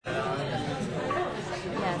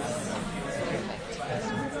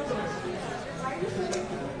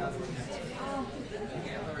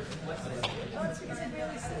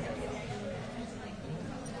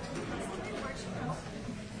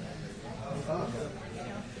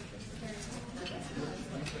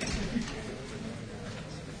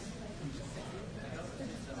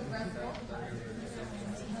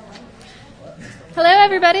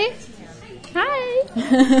everybody.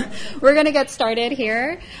 Hi. We're going to get started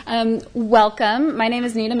here. Welcome. My name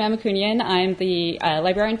is Nina Mamakunian. I'm the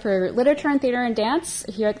librarian for Literature and Theater and Dance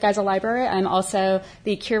here at the Geisel Library. I'm also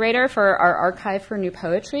the curator for our Archive for New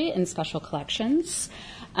Poetry and Special Collections.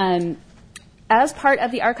 As part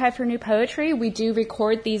of the Archive for New Poetry, we do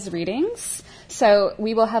record these readings. So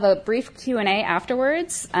we will have a brief Q&A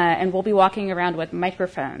afterwards, and we'll be walking around with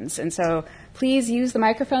microphones. And so please use the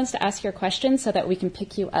microphones to ask your questions so that we can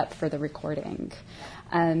pick you up for the recording.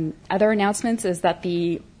 Other announcements is that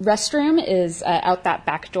the restroom is out that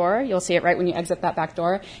back door. You'll see it right when you exit that back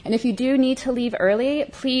door. And if you do need to leave early,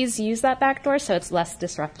 please use that back door so it's less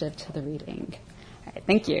disruptive to the reading. All right,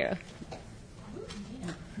 thank you.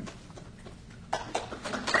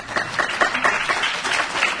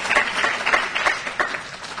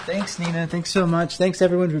 Thanks, Nina. Thanks so much. Thanks,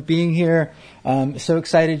 everyone, for being here. So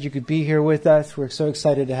excited you could be here with us. We're so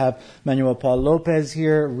excited to have Manuel Paul López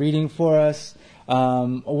here reading for us. I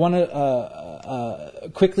want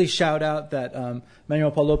to quickly shout out that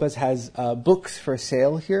Manuel Paul López has books for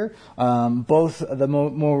sale here. Both the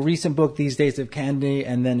more recent book, These Days of Candy,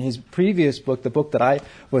 and then his previous book, the book that I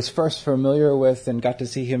was first familiar with and got to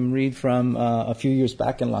see him read from a few years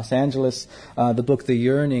back in Los Angeles, the book The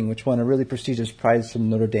Yearning, which won a really prestigious prize from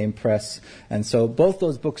Notre Dame Press. And so both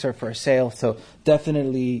those books are for sale. So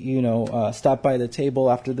definitely, stop by the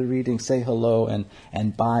table after the reading, say hello,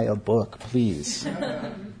 and buy a book, please.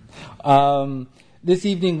 This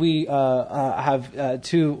evening we have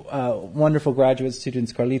two wonderful graduate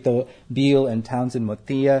students, Carlito Beal and Townsend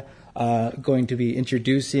Motilla, going to be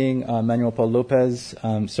introducing Manuel Paul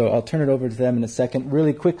López. So I'll turn it over to them in a second.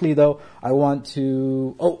 Really quickly, though, I want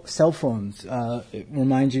to... cell phones.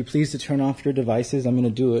 Remind you, please, to turn off your devices. I'm going to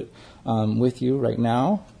do it with you right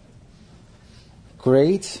now.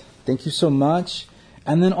 Great. Thank you so much.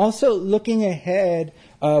 And then also looking ahead...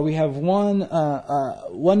 we have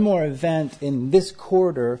one more event in this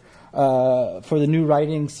quarter for the new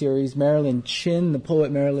writing series. Marilyn Chin, the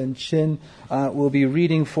poet Marilyn Chin, will be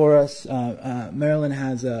reading for us. Marilyn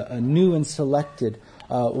has a new and selected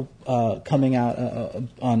coming out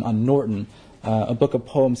on Norton, a book of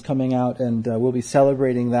poems coming out, and we'll be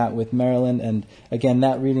celebrating that with Marilyn. And again,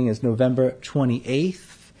 that reading is November 28th.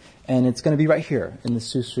 And it's going to be right here in the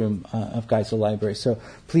Seuss room of Geisel Library. So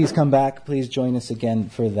please come back. Please join us again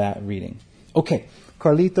for that reading. Okay,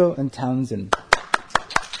 Carlito and Townsend.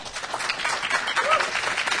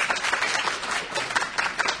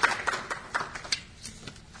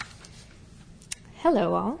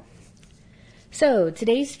 Hello, all. So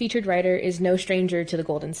today's featured writer is no stranger to the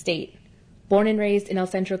Golden State. Born and raised in El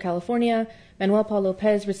Centro, California, Manuel Paul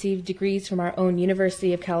López received degrees from our own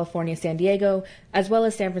University of California, San Diego, as well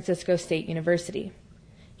as San Francisco State University.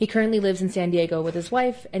 He currently lives in San Diego with his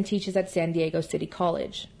wife and teaches at San Diego City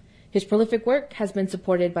College. His prolific work has been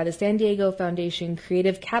supported by the San Diego Foundation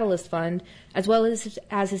Creative Catalyst Fund, as well as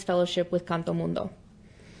his fellowship with Canto Mundo.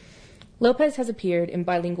 López has appeared in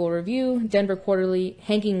Bilingual Review, Denver Quarterly,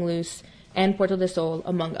 Hanging Loose, and Puerto del Sol,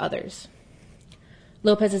 among others.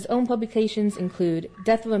 López's own publications include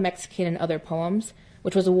Death of a Mexican and Other Poems,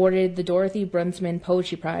 which was awarded the Dorothy Brunsman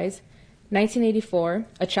Poetry Prize, 1984,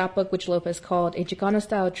 a chapbook which López called a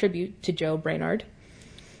Chicano-style tribute to Joe Brainard,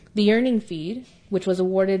 The Yearning Feed, which was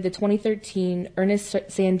awarded the 2013 Ernest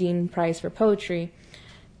Sandin Prize for Poetry,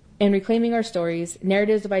 and Reclaiming Our Stories,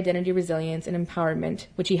 Narratives of Identity, Resilience, and Empowerment,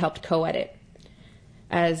 which he helped co-edit.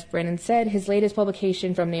 As Brandon said, his latest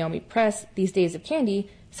publication from Naomi Press, These Days of Candy,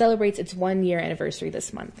 celebrates its 1-year anniversary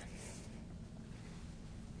this month.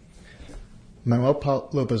 Manuel Paul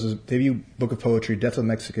López's debut book of poetry, Death of a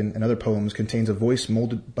Mexican and Other Poems, contains a voice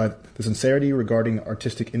molded by the sincerity regarding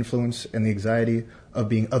artistic influence and the anxiety of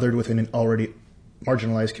being othered within an already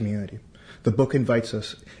marginalized community. The book invites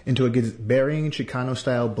us into a burying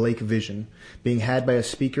Chicano-style Blake vision, being had by a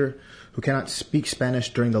speaker who cannot speak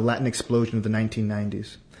Spanish during the Latin explosion of the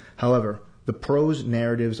 1990s. However, the prose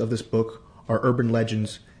narratives of this book are urban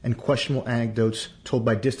legends and questionable anecdotes told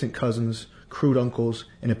by distant cousins, crude uncles,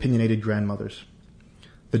 and opinionated grandmothers.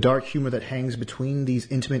 The dark humor that hangs between these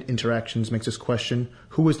intimate interactions makes us question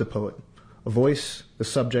who is the poet, a voice, the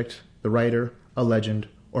subject, the writer, a legend,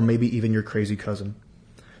 or maybe even your crazy cousin.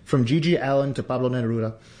 From Gigi Allen to Pablo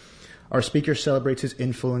Neruda, our speaker celebrates his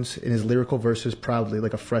influence in his lyrical verses proudly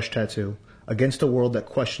like a fresh tattoo, against a world that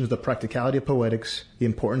questions the practicality of poetics, the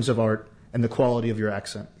importance of art, and the quality of your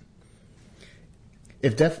accent.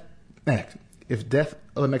 If Death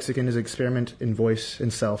of a Mexican is an experiment in voice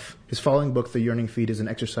and self, his following book, The Yearning Feed, is an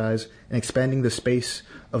exercise in expanding the space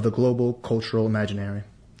of the global cultural imaginary.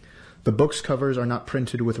 The book's covers are not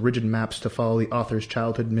printed with rigid maps to follow the author's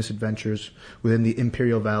childhood misadventures within the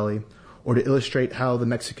Imperial Valley, or to illustrate how the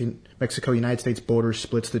Mexico-United States border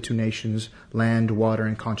splits the two nations, land, water,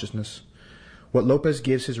 and consciousness. What Lopez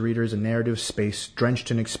gives his readers a narrative space drenched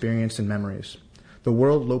in experience and memories. The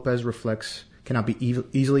world Lopez reflects cannot be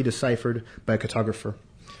easily deciphered by a cartographer,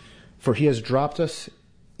 for he has dropped us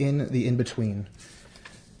in the in-between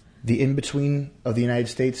of the United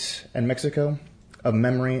States and Mexico, of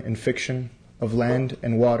memory and fiction, of land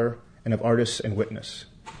and water, and of artists and witness.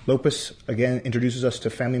 Lopez again introduces us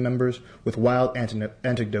to family members with wild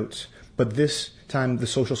anecdotes, but this time the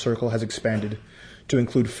social circle has expanded to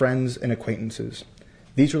include friends and acquaintances.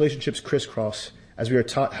 These relationships crisscross as we are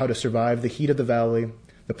taught how to survive the heat of the valley,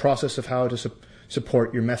 the process of how to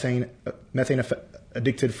support your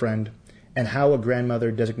methane-addicted friend, and how a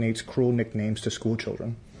grandmother designates cruel nicknames to school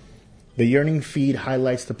children. The yearning feed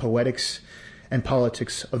highlights the poetics and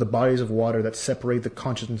politics of the bodies of water that separate the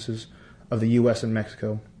consciousnesses of the U.S. and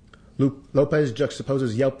Mexico. Lopez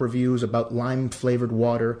juxtaposes Yelp reviews about lime-flavored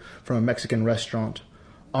water from a Mexican restaurant,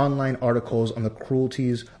 online articles on the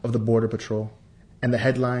cruelties of the Border Patrol, and the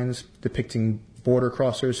headlines depicting border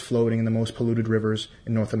crossers floating in the most polluted rivers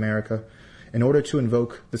in North America, in order to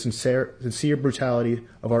invoke the sincere brutality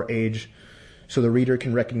of our age so the reader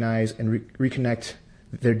can recognize and reconnect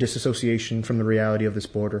their disassociation from the reality of this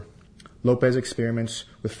border. Lopez experiments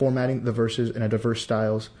with formatting the verses in a diverse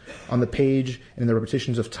styles on the page and in the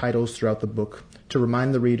repetitions of titles throughout the book to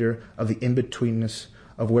remind the reader of the in-betweenness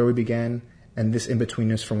of where we began and this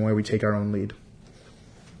in-betweenness from where we take our own lead.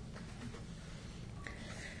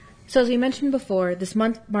 So as we mentioned before, this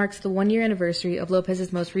month marks the one-year anniversary of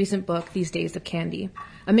Lopez's most recent book, These Days of Candy,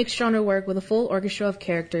 a mixed genre work with a full orchestra of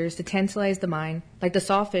characters to tantalize the mind, like the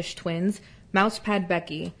Sawfish Twins, Mousepad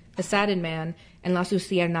Becky, the Sadden Man, and Las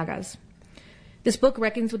Luciérnagas. This book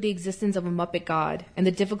reckons with the existence of a Muppet god and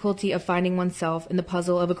the difficulty of finding oneself in the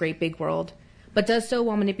puzzle of a great big world, but does so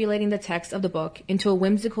while manipulating the text of the book into a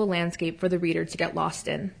whimsical landscape for the reader to get lost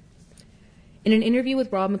in. In an interview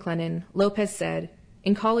with Rob McLennan, Lopez said,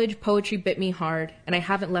 "In college, poetry bit me hard, and I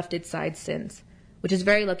haven't left its side since," which is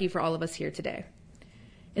very lucky for all of us here today.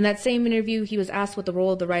 In that same interview, he was asked what the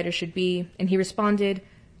role of the writer should be, and he responded,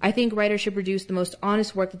 "I think writers should produce the most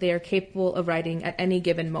honest work that they are capable of writing at any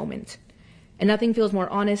given moment. And nothing feels more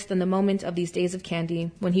honest than the moment of These Days of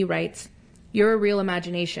Candy when he writes, 'You're a real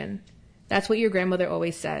imagination. That's what your grandmother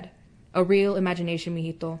always said. A real imagination,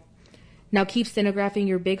 mijito. Now keep stenographing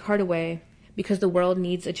your big heart away because the world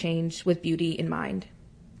needs a change with beauty in mind.'"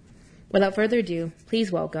 Without further ado,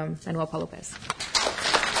 please welcome Manuel Paul López.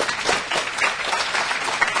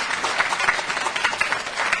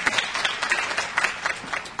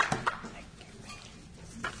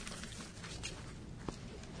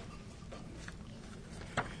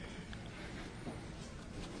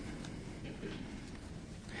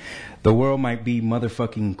 The world might be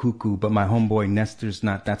motherfucking cuckoo, but my homeboy Nestor's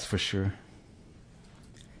not, that's for sure.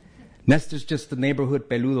 Nestor's just the neighborhood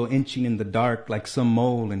peludo inching in the dark like some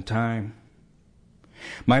mole in time.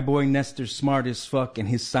 My boy Nestor's smart as fuck, and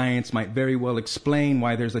his science might very well explain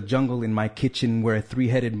why there's a jungle in my kitchen where a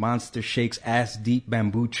three-headed monster shakes ass-deep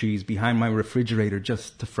bamboo trees behind my refrigerator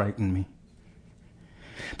just to frighten me.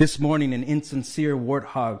 This morning, an insincere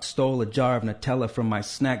warthog stole a jar of Nutella from my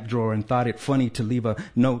snack drawer and thought it funny to leave a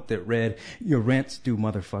note that read, "Your rent's due,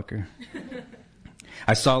 motherfucker."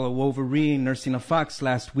 I saw a wolverine nursing a fox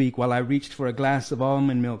last week while I reached for a glass of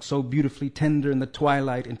almond milk so beautifully tender in the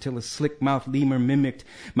twilight until a slick-mouthed lemur mimicked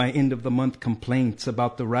my end-of-the-month complaints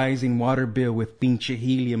about the rising water bill with pinche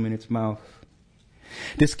helium in its mouth.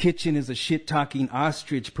 This kitchen is a shit-talking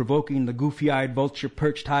ostrich provoking the goofy-eyed vulture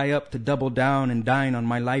perched high up to double down and dine on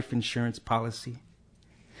my life insurance policy.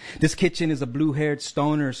 This kitchen is a blue-haired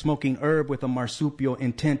stoner smoking herb with a marsupial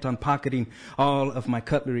intent on pocketing all of my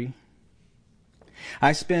cutlery.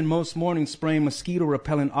 I spend most mornings spraying mosquito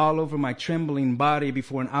repellent all over my trembling body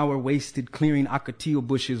before an hour wasted clearing ocotillo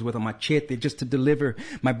bushes with a machete just to deliver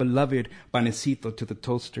my beloved panecito to the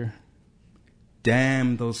toaster.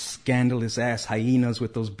 Damn those scandalous-ass hyenas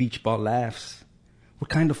with those beach ball laughs. What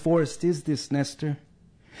kind of forest is this, Nestor?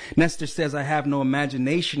 Nestor says I have no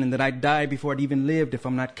imagination and that I'd die before I'd even lived if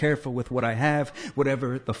I'm not careful with what I have,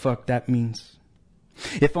 whatever the fuck that means.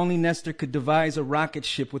 If only Nestor could devise a rocket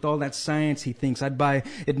ship with all that science he thinks, I'd buy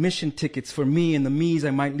admission tickets for me and the me's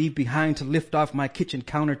I might leave behind to lift off my kitchen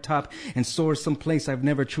countertop and soar someplace I've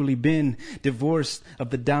never truly been, divorced of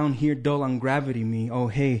the down here dull on gravity me, oh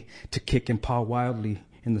hey, to kick and paw wildly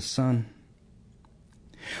in the sun.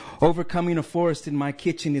 Overcoming a forest in my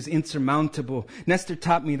kitchen is insurmountable. Nestor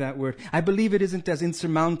taught me that word. I believe it isn't as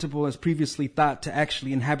insurmountable as previously thought to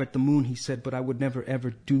actually inhabit the moon, he said, but I would never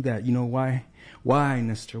ever do that. You know why? Why,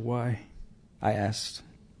 Nestor, why? I asked.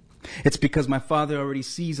 It's because my father already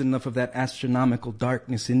sees enough of that astronomical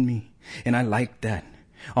darkness in me, and I like that.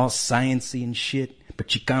 All sciencey and shit, but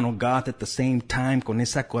Chicano goth at the same time, con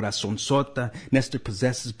esa corazonzota Nestor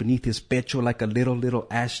possesses beneath his pecho like a little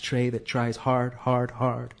ashtray that tries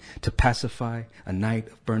hard to pacify a night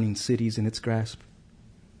of burning cities in its grasp.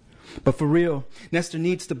 But for real, Nestor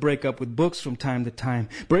needs to break up with books from time to time.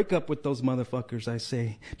 Break up with those motherfuckers, I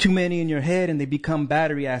say. Too many in your head and they become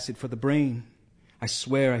battery acid for the brain. I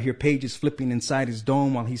swear I hear pages flipping inside his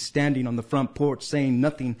dome while he's standing on the front porch saying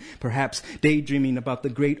nothing, perhaps daydreaming about the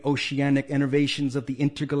great oceanic innervations of the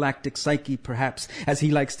intergalactic psyche, perhaps, as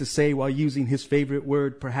he likes to say while using his favorite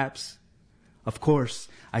word, perhaps. Of course,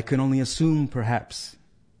 I can only assume perhaps.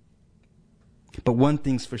 But one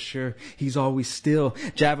thing's for sure, he's always still,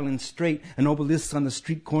 javelin straight, an obelisk on the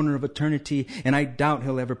street corner of eternity, and I doubt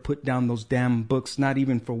he'll ever put down those damn books, not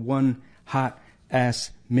even for one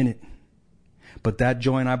hot-ass minute. But that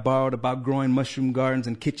joint I borrowed about growing mushroom gardens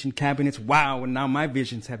and kitchen cabinets, wow, and now my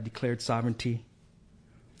visions have declared sovereignty.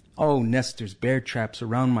 Oh, Nestor's bear traps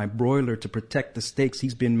around my broiler to protect the steaks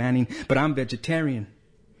he's been manning, but I'm vegetarian.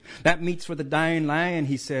 That meat's for the dying lion,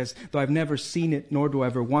 he says, though I've never seen it, nor do I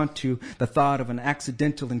ever want to. The thought of an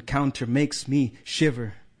accidental encounter makes me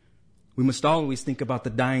shiver. We must always think about the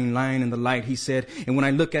dying lion in the light, he said, and when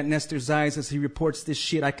I look at Nestor's eyes as he reports this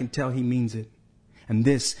shit, I can tell he means it. And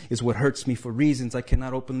this is what hurts me for reasons I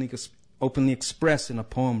cannot openly express in a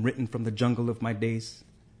poem written from the jungle of my days.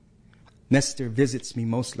 Nestor visits me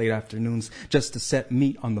most late afternoons just to set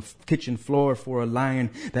meat on the kitchen floor for a lion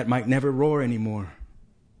that might never roar anymore.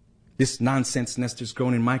 This nonsense Nestor's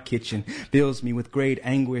grown in my kitchen fills me with great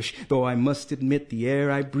anguish, though I must admit the air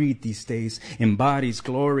I breathe these days embodies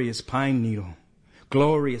glorious pine needle,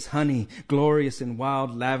 glorious honey, glorious and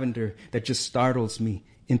wild lavender that just startles me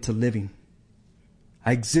into living.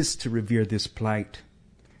 I exist to revere this plight.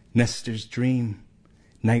 Nestor's dream,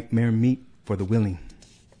 nightmare meat for the willing.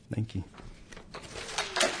 Thank you.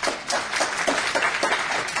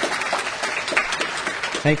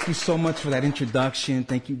 Thank you so much for that introduction.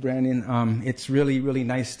 Thank you, Brandon. It's really, really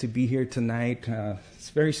nice to be here tonight. It's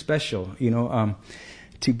very special,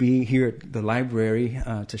 to be here at the library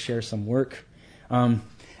to share some work.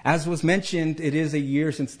 As was mentioned, it is a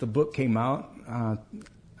year since the book came out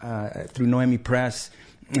through Noemi Press,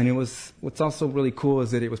 and what's also really cool is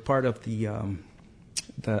that it was part of the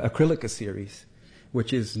Acrylica series,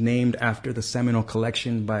 which is named after the seminal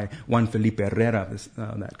collection by Juan Felipe Herrera,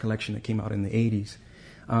 that collection that came out in the 80s.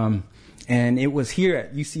 And it was here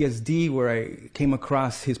at UCSD where I came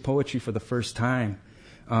across his poetry for the first time,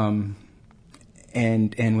 and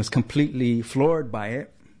was completely floored by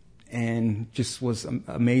it, and just was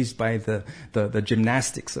amazed by the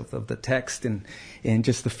gymnastics of the text and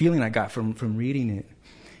just the feeling I got from reading it.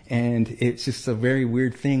 And it's just a very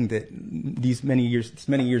weird thing that many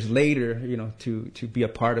years later, to be a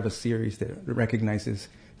part of a series that recognizes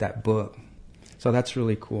that book. So that's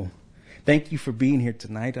really cool. Thank you for being here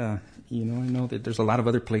tonight. I know that there's a lot of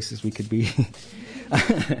other places we could be.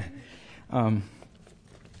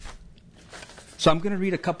 So I'm going to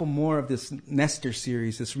read a couple more of this Nestor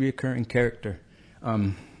series, this reoccurring character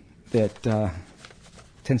that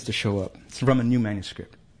tends to show up. It's from a new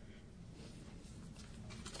manuscript.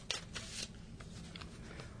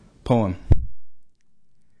 Poem.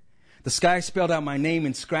 The sky spelled out my name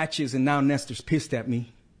in scratches, and now Nestor's pissed at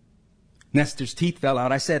me. Nestor's teeth fell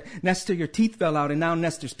out. I said, Nestor, your teeth fell out, and now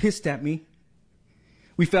Nestor's pissed at me.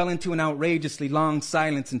 We fell into an outrageously long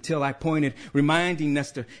silence until I pointed, reminding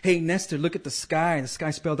Nestor, hey, Nestor, look at the sky. The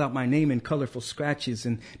sky spelled out my name in colorful scratches,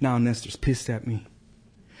 and now Nestor's pissed at me.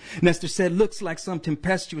 Nestor said, looks like some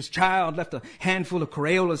tempestuous child left a handful of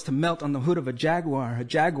Crayolas to melt on the hood of a Jaguar. A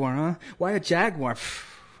Jaguar, huh? Why a Jaguar?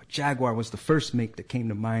 A Jaguar was the first make that came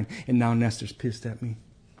to mind, and now Nestor's pissed at me.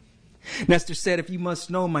 Nestor said, if you must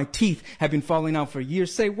know, my teeth have been falling out for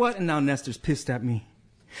years. Say what? And now Nestor's pissed at me.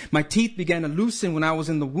 My teeth began to loosen when I was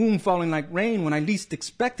in the womb, falling like rain. When I least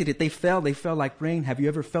expected it, they fell like rain. Have you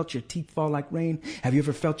ever felt your teeth fall like rain? Have you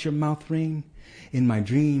ever felt your mouth ring? In my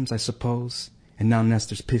dreams, I suppose. And now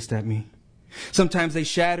Nestor's pissed at me. Sometimes they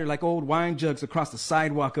shatter like old wine jugs across the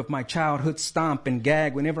sidewalk of my childhood, stomp and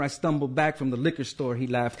gag. Whenever I stumble back from the liquor store, he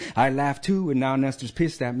laughed. I laughed too, and now Nestor's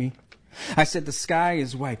pissed at me. I said, the sky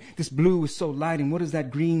is white. This blue is so light. And what is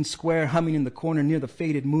that green square humming in the corner near the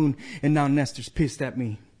faded moon? And now Nestor's pissed at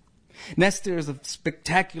me. Nestor is a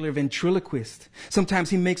spectacular ventriloquist. Sometimes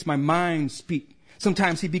he makes my mind speak.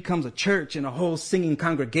 Sometimes he becomes a church and a whole singing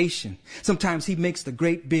congregation. Sometimes he makes the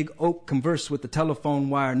great big oak converse with the telephone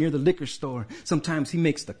wire near the liquor store. Sometimes he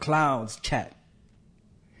makes the clouds chat.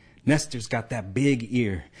 Nestor's got that big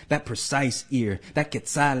ear, that precise ear, that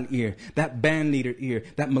quetzal ear, that band leader ear,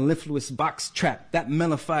 that mellifluous box trap, that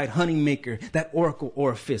mellified honey maker, that oracle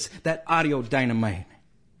orifice, that audio dynamite.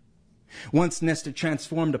 Once Nestor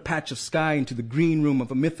transformed a patch of sky into the green room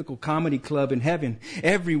of a mythical comedy club in heaven.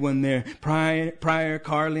 Everyone there, Pryor,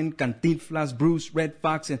 Carlin, Cantinflas, Bruce, Red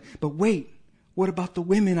Fox, but wait, what about the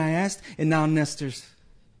women, I asked, and now Nestor's.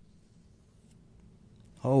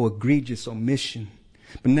 Oh, egregious omission.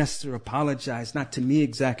 But Nestor apologized, not to me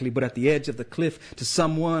exactly, but at the edge of the cliff to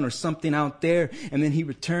someone or something out there. And then he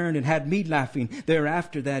returned and had me laughing.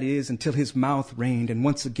 Thereafter, that is, until his mouth rained. And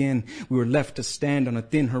once again, we were left to stand on a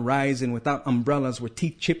thin horizon without umbrellas where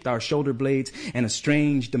teeth chipped our shoulder blades. And a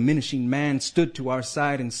strange, diminishing man stood to our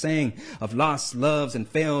side and sang of lost loves and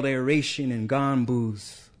failed aeration and gone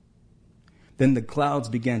booze. Then the clouds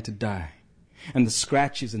began to die. And the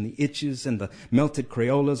scratches and the itches and the melted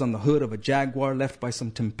Crayolas on the hood of a Jaguar left by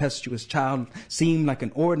some tempestuous child seemed like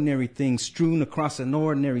an ordinary thing strewn across an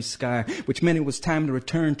ordinary sky, which meant it was time to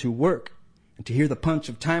return to work and to hear the punch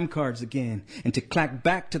of time cards again and to clack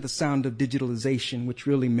back to the sound of digitalization, which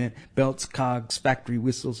really meant belts, cogs, factory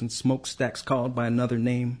whistles, and smokestacks called by another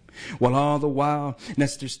name. While all the while,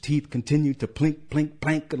 Nestor's teeth continued to plink, plink,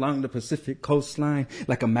 plank along the Pacific coastline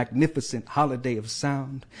like a magnificent holiday of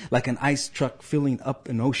sound, like an ice truck filling up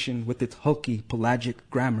an ocean with its hulky pelagic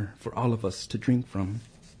grammar for all of us to drink from.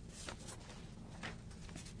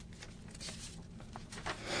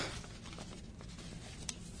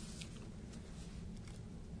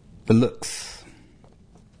 The looks.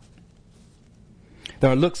 There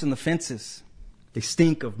are looks in the fences. They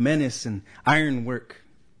stink of menace and ironwork.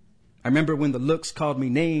 I remember when the looks called me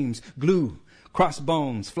names, glue,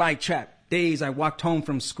 crossbones, fly trap, days I walked home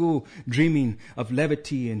from school dreaming of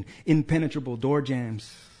levity and impenetrable door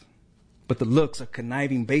jams. But the looks are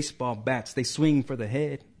conniving baseball bats. They swing for the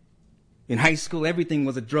head. In high school, everything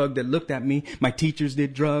was a drug that looked at me. My teachers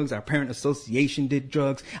did drugs. Our parent association did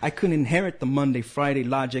drugs. I couldn't inherit the Monday, Friday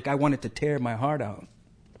logic. I wanted to tear my heart out.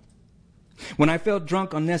 When I felt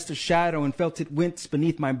drunk on Nestor's shadow and felt it wince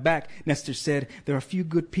beneath my back, Nestor said, there are few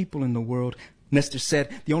good people in the world. Nestor said,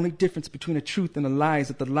 the only difference between a truth and a lie is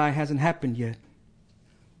that the lie hasn't happened yet.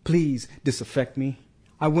 Please disaffect me.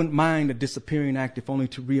 I wouldn't mind a disappearing act if only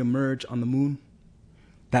to reemerge on the moon.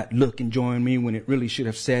 That look enjoying me when it really should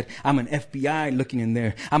have said, I'm an FBI looking in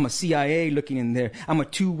there. I'm a CIA looking in there. I'm a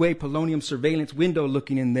two-way polonium surveillance window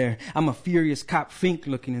looking in there. I'm a furious cop Fink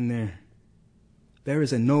looking in there. There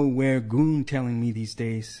is a nowhere goon telling me these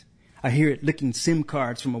days. I hear it licking SIM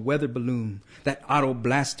cards from a weather balloon. That auto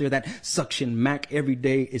blaster, that suction Mac every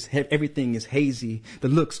day everything is hazy. The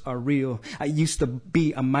looks are real. I used to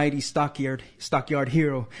be a mighty stockyard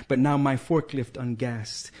hero, but now my forklift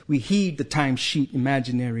ungassed. We heed the timesheet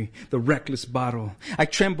imaginary, the reckless bottle. I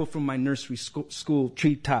tremble from my nursery school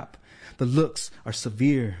treetop. The looks are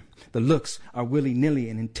severe. The looks are willy-nilly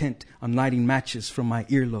and intent on lighting matches from my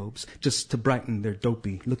earlobes just to brighten their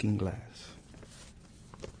dopey looking glass.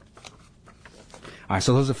 All right,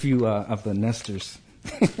 so those are a few of the Nestors.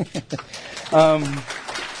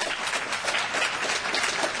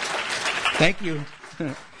 Thank you.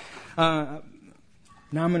 Now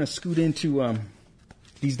I'm going to scoot into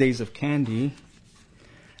These Days of Candy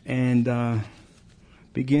and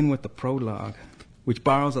begin with the prologue, which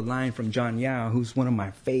borrows a line from John Yao, who's one of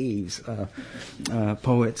my faves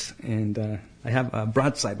poets. And I have a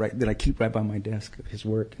broadside that I keep right by my desk of his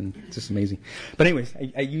work, and it's just amazing. But anyways,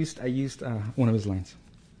 I used one of his lines.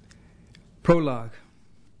 Prologue.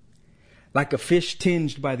 Like a fish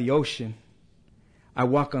tinged by the ocean, I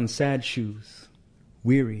walk on sad shoes,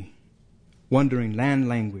 weary, wondering land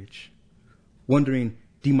language, wondering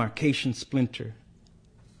demarcation splinter,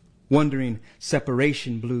 wondering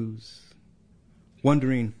separation blues,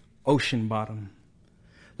 wondering ocean bottom.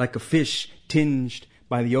 Like a fish tinged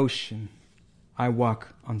by the ocean, I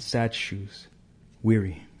walk on sad shoes,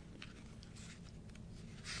 weary.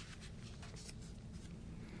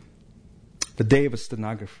 The day of a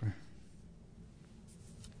stenographer.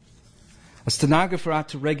 A stenographer ought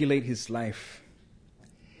to regulate his life.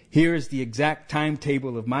 Here is the exact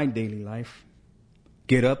timetable of my daily life.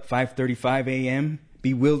 Get up 5:35 a.m.,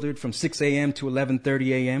 bewildered from 6 a.m. to 11:30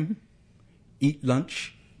 a.m., eat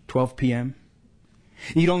lunch 12 p.m.,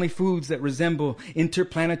 eat only foods that resemble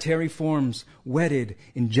interplanetary forms wedded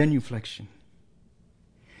in genuflection.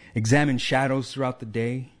 Examine shadows throughout the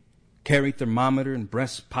day. Carry thermometer in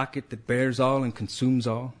breast pocket that bears all and consumes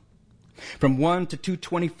all. From 1 to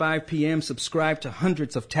 2:25 p.m., subscribe to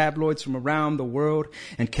hundreds of tabloids from around the world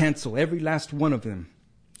and cancel every last one of them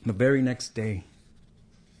the very next day.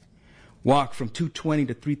 Walk from 2:20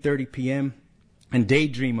 to 3:30 p.m. and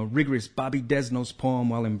daydream a rigorous Bobby Desnos poem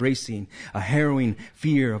while embracing a harrowing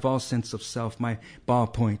fear of all sense of self. My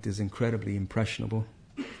ballpoint is incredibly impressionable.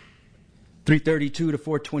 3:32 to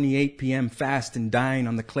 4:28 p.m. fast and dine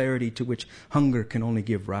on the clarity to which hunger can only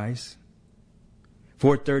give rise.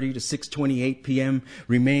 4:30 to 6:28 p.m.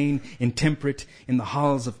 remain intemperate in the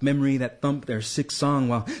halls of memory that thump their sick song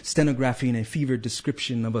while stenographing a fevered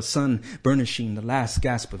description of a sun burnishing the last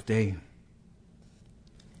gasp of day.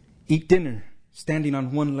 Eat dinner, standing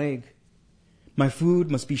on one leg. My food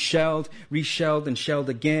must be shelled, reshelled, and shelled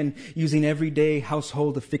again, using everyday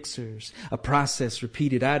household affixers, a process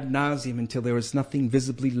repeated ad nauseum until there was nothing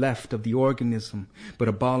visibly left of the organism but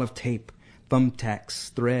a ball of tape, thumbtacks,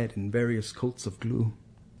 thread, and various coats of glue.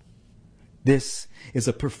 This is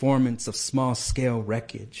a performance of small-scale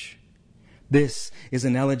wreckage. This is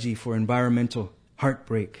an elegy for environmental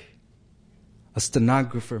heartbreak. A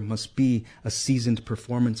stenographer must be a seasoned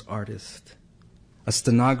performance artist. A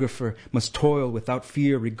stenographer must toil without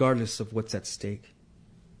fear regardless of what's at stake.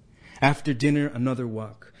 After dinner, another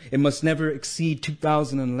walk. It must never exceed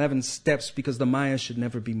 2,011 steps because the Maya should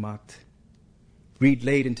never be mocked. Read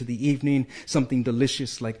late into the evening, something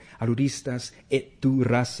delicious like Aruristas et tu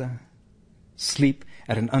raza. Sleep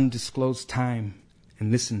at an undisclosed time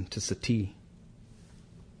and listen to Sati.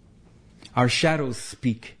 Our shadows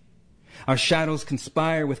speak. Our shadows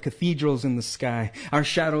conspire with cathedrals in the sky. Our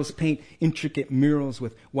shadows paint intricate murals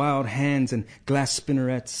with wild hands and glass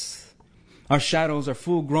spinnerets. Our shadows are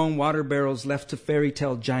full-grown water barrels left to fairy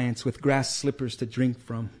tale giants with grass slippers to drink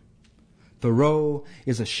from. Thoreau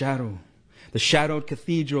is a shadow. The shadowed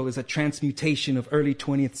cathedral is a transmutation of early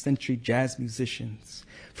 20th century jazz musicians.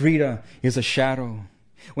 Frida is a shadow.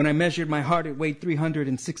 When I measured my heart, it weighed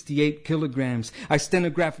 368 kilograms. I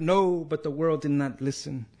stenographed no, but the world did not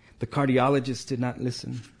listen. The cardiologist did not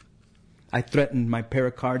listen. I threatened my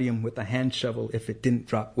pericardium with a hand shovel if it didn't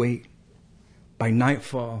drop weight. By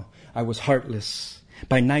nightfall, I was heartless.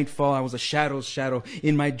 By nightfall, I was a shadow's shadow.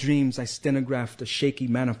 In my dreams, I stenographed a shaky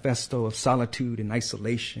manifesto of solitude and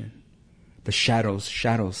isolation. The shadow's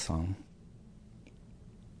shadow song.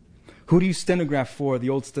 Who do you stenograph for? The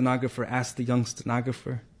old stenographer asked the young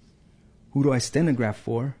stenographer. Who do I stenograph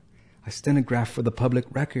for? I stenograph for the public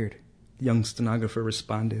record, the young stenographer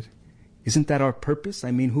responded. Isn't that our purpose? I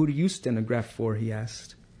mean, who do you stenograph for? He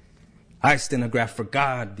asked. I stenograph for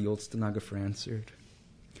God, the old stenographer answered.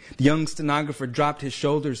 The young stenographer dropped his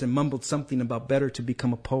shoulders and mumbled something about better to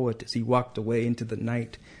become a poet as he walked away into the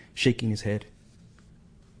night, shaking his head.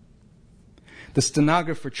 The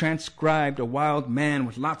stenographer transcribed a wild man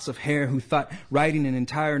with lots of hair who thought writing an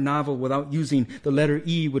entire novel without using the letter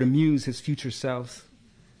E would amuse his future self.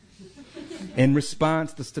 In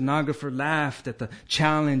response, the stenographer laughed at the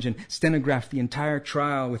challenge and stenographed the entire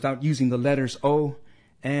trial without using the letters O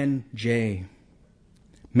and J.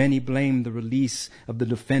 Many blamed the release of the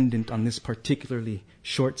defendant on this particularly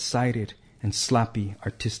short-sighted and sloppy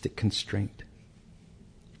artistic constraint.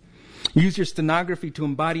 Use your stenography to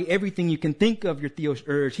embody everything you can think of, your Theo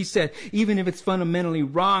urged. He said, even if it's fundamentally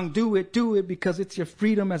wrong, do it because it's your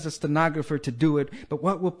freedom as a stenographer to do it. But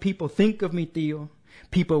what will people think of me, Theo?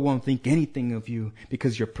 People won't think anything of you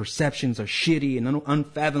because your perceptions are shitty and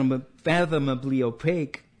unfathomably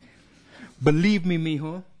opaque. Believe me,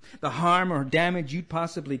 mijo, the harm or damage you'd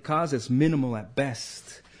possibly cause is minimal at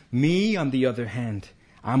best. Me, on the other hand,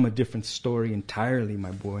 I'm a different story entirely,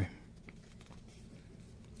 my boy.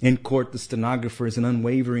 In court, the stenographer is an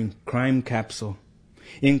unwavering crime capsule.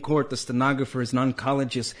 In court, the stenographer is an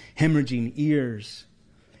oncologist hemorrhaging ears.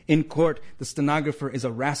 In court, the stenographer is a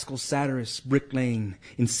rascal satirist bricklaying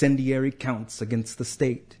incendiary counts against the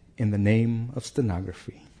state in the name of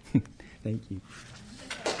stenography. Thank you.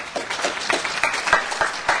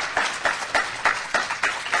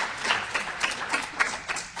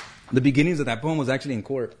 The beginnings of that poem was actually in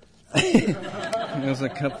court. It was a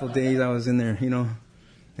couple of days I was in there,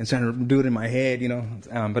 and trying to do it in my head,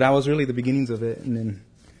 but that was really the beginnings of it, and then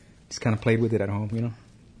just kind of played with it at home,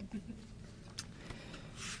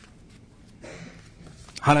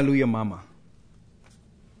 Hallelujah, Mama.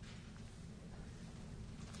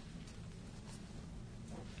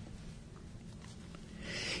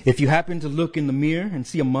 If you happen to look in the mirror and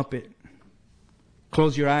see a Muppet,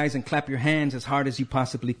 close your eyes and clap your hands as hard as you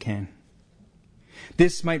possibly can.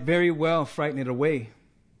 This might very well frighten it away.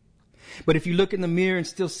 But if you look in the mirror and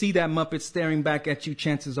still see that Muppet staring back at you,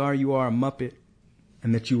 chances are you are a Muppet,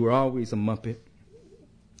 and that you were always a Muppet.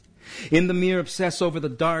 In the mirror, obsess over the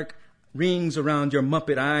dark, rings around your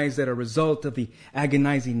Muppet eyes that are a result of the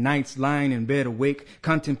agonizing nights lying in bed awake,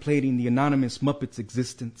 contemplating the anonymous Muppet's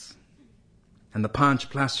existence. And the paunch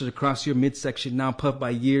plastered across your midsection, now puffed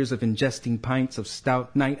by years of ingesting pints of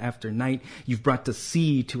stout night after night, you've brought the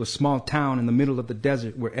sea to a small town in the middle of the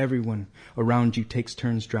desert where everyone around you takes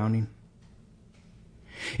turns drowning.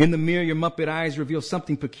 In the mirror, your Muppet eyes reveal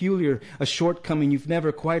something peculiar, a shortcoming you've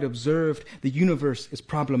never quite observed. The universe is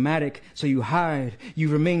problematic, so you hide. You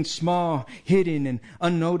remain small, hidden, and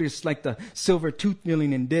unnoticed like the silver tooth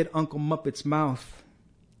milling in dead Uncle Muppet's mouth.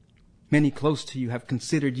 Many close to you have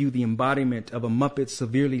considered you the embodiment of a Muppet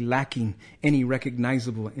severely lacking any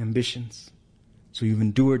recognizable ambitions. So you've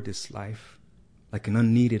endured this life like an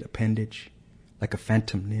unneeded appendage, like a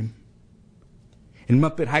phantom limb. In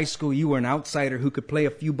Muppet High School, you were an outsider who could play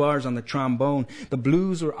a few bars on the trombone. The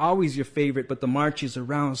blues were always your favorite, but the marches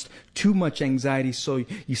aroused too much anxiety, so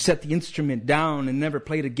you set the instrument down and never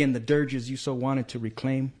played again the dirges you so wanted to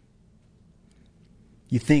reclaim.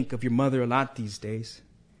 You think of your mother a lot these days,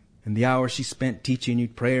 and the hours she spent teaching you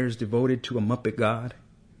prayers devoted to a Muppet God.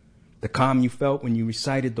 The calm you felt when you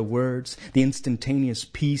recited the words, the instantaneous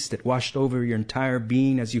peace that washed over your entire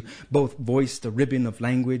being as you both voiced a ribbon of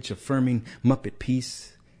language affirming Muppet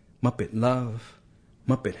peace, Muppet love,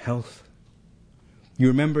 Muppet health. You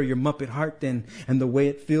remember your Muppet heart then and the way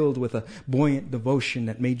it filled with a buoyant devotion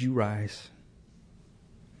that made you rise.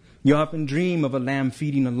 You often dream of a lamb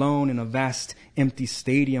feeding alone in a vast, empty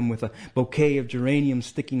stadium with a bouquet of geraniums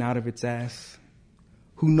sticking out of its ass.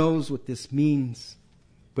 Who knows what this means?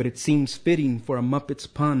 But it seems fitting for a Muppet's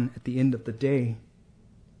pun at the end of the day.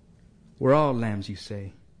 We're all lambs, you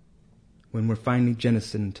say, when we're finally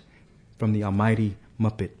jettisoned from the almighty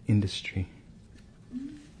Muppet industry.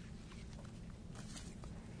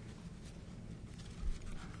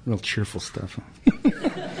 Real cheerful stuff, huh?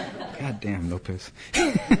 God damn, Lopez.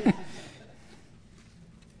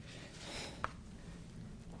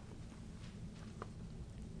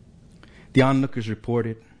 The onlookers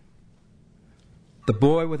reported, the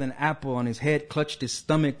boy with an apple on his head clutched his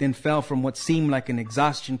stomach, then fell from what seemed like an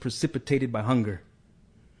exhaustion precipitated by hunger.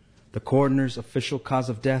 The coroner's official cause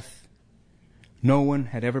of death, no one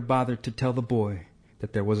had ever bothered to tell the boy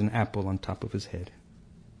that there was an apple on top of his head.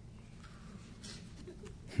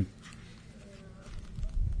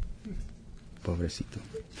 Pobrecito.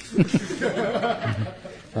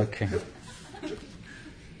 Okay.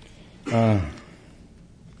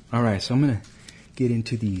 All right, so I'm going to get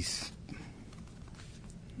into these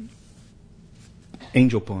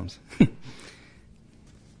angel poems.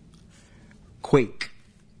 Quake.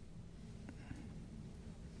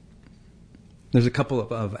 There's a couple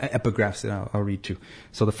of epigraphs that I'll read too.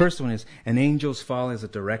 So the first one is, an angel's fall is a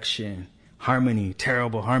direction. Harmony,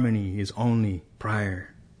 terrible harmony, is only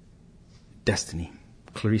prior destiny.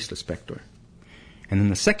 Clarice Lispector. And then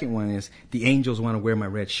the second one is, the angels want to wear my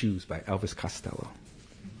red shoes by Elvis Costello.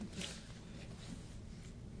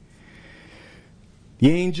 The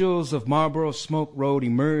angels of Marlboro Smoke Road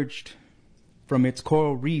emerged from its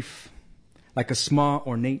coral reef like a small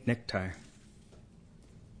ornate necktie.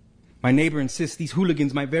 My neighbor insists these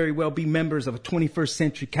hooligans might very well be members of a 21st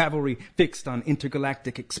century cavalry fixed on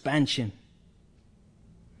intergalactic expansion.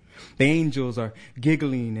 The angels are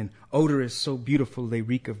giggling and odorous, so beautiful they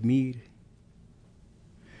reek of mead.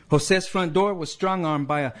 Jose's front door was strong-armed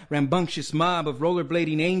by a rambunctious mob of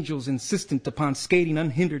rollerblading angels insistent upon skating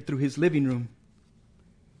unhindered through his living room.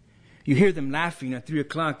 You hear them laughing at 3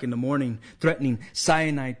 o'clock in the morning, threatening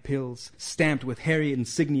cyanide pills stamped with hairy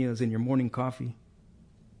insignias in your morning coffee.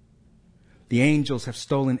 The angels have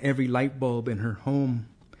stolen every light bulb in her home,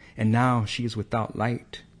 and now she is without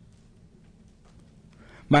light.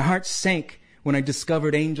 My heart sank when I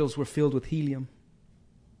discovered angels were filled with helium.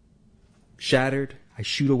 Shattered, I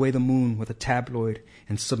shoot away the moon with a tabloid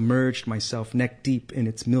and submerged myself neck deep in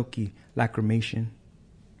its milky lacrimation.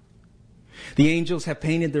 The angels have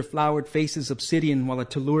painted their flowered faces obsidian while a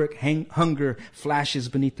telluric hunger flashes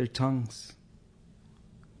beneath their tongues.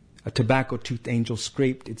 A tobacco-toothed angel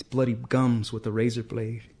scraped its bloody gums with a razor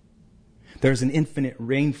blade. There is an infinite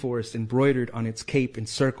rainforest embroidered on its cape,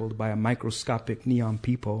 encircled by a microscopic neon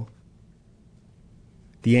peephole.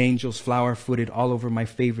 The angels flower-footed all over my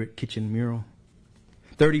favorite kitchen mural.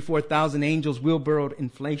 34,000 angels wheelbarrowed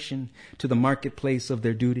inflation to the marketplace of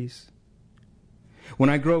their duties. When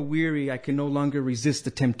I grow weary, I can no longer resist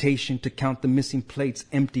the temptation to count the missing plates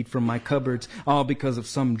emptied from my cupboards, all because of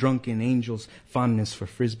some drunken angel's fondness for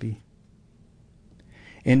Frisbee.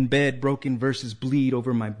 In bed, broken verses bleed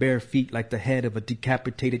over my bare feet like the head of a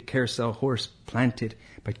decapitated carousel horse planted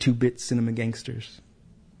by 2-bit cinema gangsters.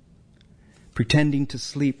 Pretending to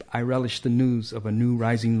sleep, I relish the news of a new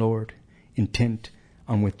rising lord, intent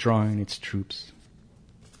on withdrawing its troops.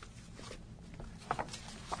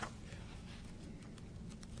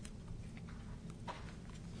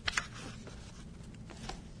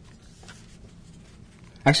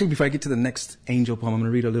 Actually, before I get to the next angel poem, I'm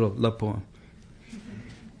going to read a little love poem.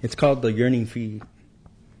 It's called The Yearning Feed.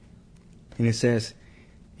 And it says,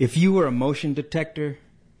 if you were a motion detector,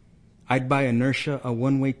 I'd buy inertia a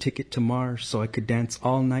one-way ticket to Mars so I could dance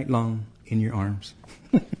all night long in your arms.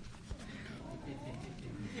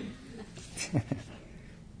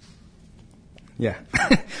 Yeah.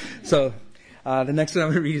 So the next one I'm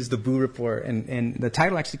going to read is the Boo Report. And the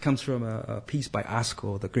title actually comes from a piece by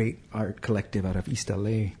Osco, the great art collective out of East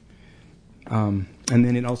LA. And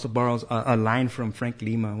then it also borrows a line from Frank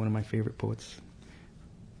Lima, one of my favorite poets.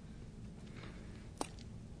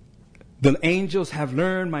 The angels have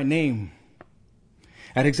learned my name.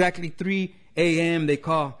 At exactly 3 a.m. they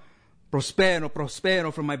call Prospero,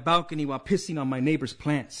 Prospero from my balcony while pissing on my neighbor's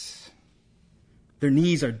plants. Their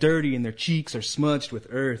knees are dirty and their cheeks are smudged with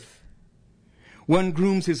earth. One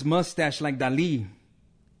grooms his mustache like Dali.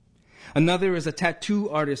 Another is a tattoo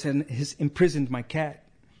artist and has imprisoned my cat.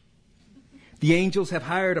 The angels have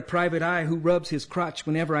hired a private eye who rubs his crotch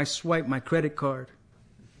whenever I swipe my credit card.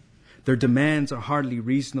 Their demands are hardly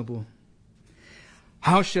reasonable.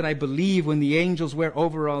 How should I believe when the angels wear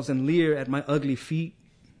overalls and leer at my ugly feet?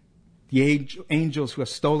 The angels who have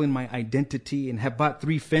stolen my identity and have bought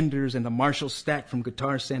 3 Fenders and a Marshall stack from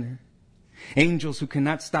Guitar Center. Angels who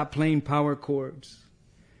cannot stop playing power chords.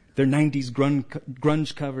 Their 90s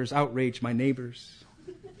grunge covers outrage my neighbors.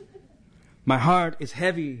 My heart is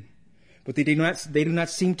heavy, but they do not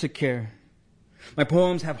seem to care. My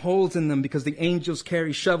poems have holes in them because the angels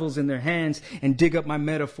carry shovels in their hands and dig up my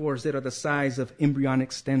metaphors that are the size of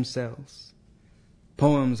embryonic stem cells.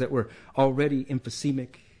 Poems that were already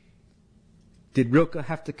emphysemic. Did Rilke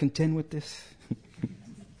have to contend with this?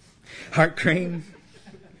 Hart Crane.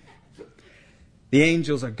 The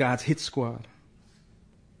angels are God's hit squad.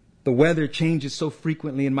 The weather changes so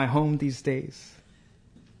frequently in my home these days.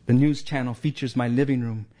 The news channel features my living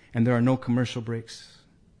room and there are no commercial breaks.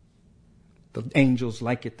 The angels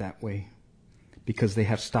like it that way because they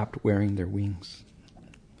have stopped wearing their wings.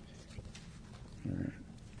 All right.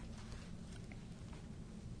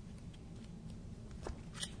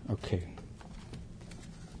 Okay.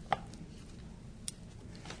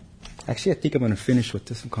 Actually, I think I'm going to finish with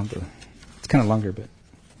this one called it's kind of longer, but.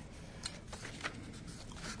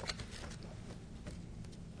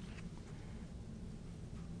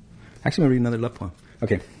 Actually, I'm going to read another love poem.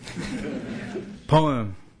 Okay.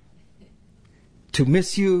 Poem. To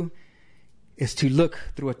miss you is to look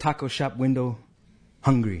through a taco shop window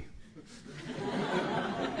hungry.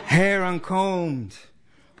 Hair uncombed,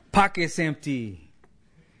 pockets empty,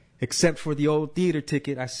 except for the old theater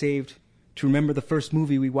ticket I saved to remember the first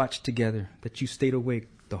movie we watched together that you stayed awake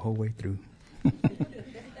the whole way through.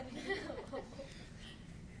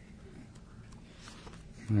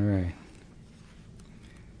 All right.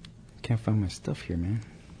 Can't find my stuff here, man.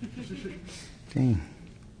 Dang.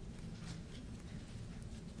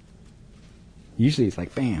 Usually it's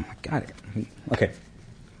like, bam, I got it. Okay.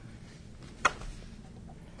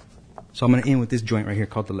 So I'm going to end with this joint right here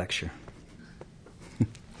called The Lecture.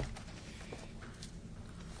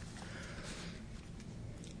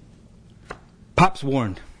 Pops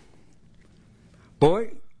warned.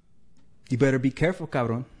 Boy, you better be careful,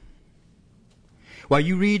 cabrón. While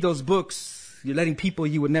you read those books, you're letting people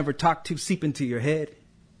you would never talk to seep into your head.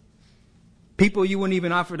 People you wouldn't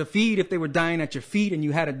even offer to feed if they were dying at your feet and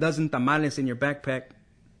you had a dozen tamales in your backpack.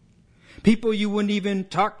 People you wouldn't even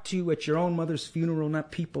talk to at your own mother's funeral.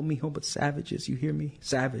 Not people, mijo, but savages. You hear me?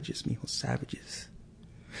 Savages, mijo, savages.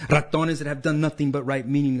 Ratones that have done nothing but write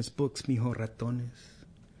meaningless books, mijo, ratones.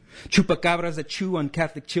 Chupacabras that chew on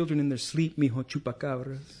Catholic children in their sleep, mijo,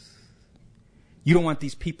 chupacabras. You don't want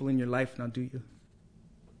these people in your life now, do you?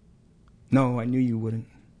 No, I knew you wouldn't.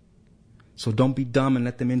 So don't be dumb and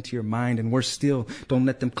let them into your mind. And worse still, don't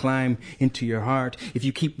let them climb into your heart. If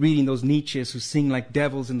you keep reading those Nietzsches who sing like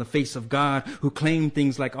devils in the face of God, who claim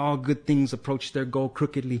things like all good things approach their goal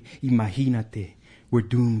crookedly, imagínate. We're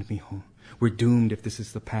doomed, mijo. We're doomed if this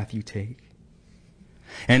is the path you take.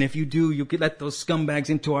 And if you do, you let those scumbags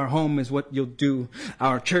into our home is what you'll do.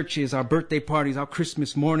 Our churches, our birthday parties, our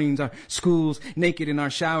Christmas mornings, our schools, naked in our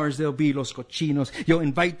showers, they'll be los cochinos. You'll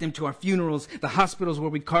invite them to our funerals, the hospitals where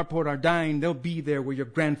we carport our dying. They'll be there where your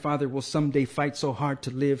grandfather will someday fight so hard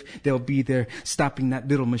to live. They'll be there stopping that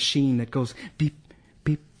little machine that goes beep,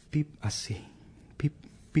 beep, beep, así. Beep,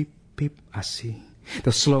 beep, beep, así.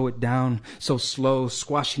 They'll slow it down, so slow,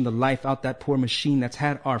 squashing the life out that poor machine that's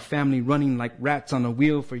had our family running like rats on a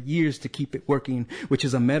wheel for years to keep it working, which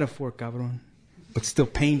is a metaphor, cabron, but still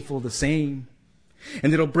painful the same.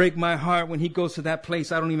 And it'll break my heart when he goes to that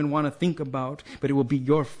place I don't even want to think about, but it will be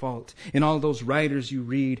your fault. And all those writers you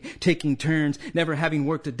read, taking turns, never having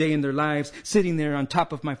worked a day in their lives, sitting there on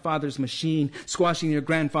top of my father's machine, squashing your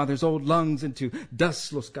grandfather's old lungs into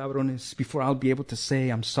dust, los cabrones, before I'll be able to say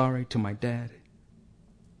I'm sorry to my dad.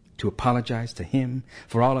 To apologize to him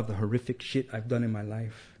for all of the horrific shit I've done in my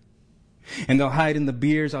life. And they'll hide in the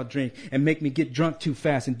beers I'll drink and make me get drunk too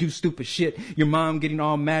fast and do stupid shit. Your mom getting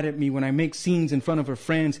all mad at me when I make scenes in front of her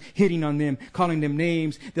friends, hitting on them, calling them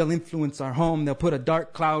names. They'll influence our home. They'll put a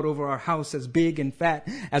dark cloud over our house as big and fat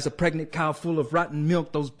as a pregnant cow full of rotten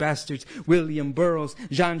milk, those bastards. William Burroughs,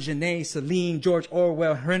 Jean Genet, Celine, George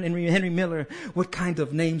Orwell, Henry Miller. What kind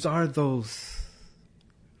of names are those?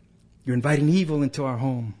 You're inviting evil into our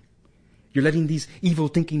home. You're letting these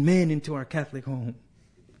evil-thinking men into our Catholic home.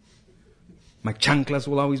 My chanclas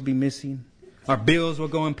will always be missing. Our bills will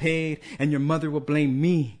go unpaid, and your mother will blame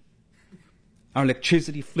me. Our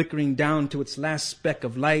electricity flickering down to its last speck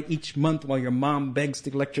of light each month while your mom begs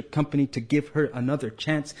the electric company to give her another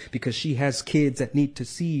chance because she has kids that need to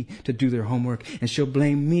see to do their homework. And she'll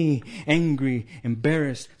blame me, angry,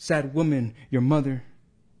 embarrassed, sad woman, your mother.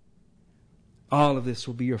 All of this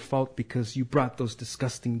will be your fault because you brought those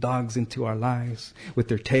disgusting dogs into our lives with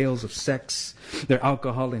their tales of sex, their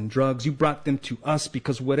alcohol and drugs. You brought them to us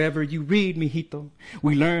because whatever you read, mijito,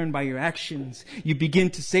 we learn by your actions. You begin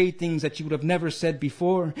to say things that you would have never said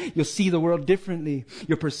before. You'll see the world differently.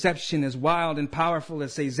 Your perception is wild and powerful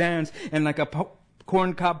as Cézanne's, and like a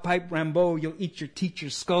corncob pipe Rambo, you'll eat your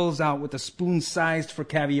teacher's skulls out with a spoon sized for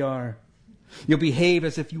caviar. You'll behave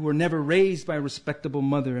as if you were never raised by a respectable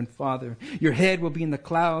mother and father. Your head will be in the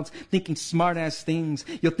clouds, thinking smart-ass things.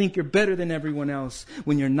 You'll think you're better than everyone else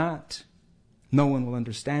when you're not. No one will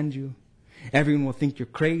understand you. Everyone will think you're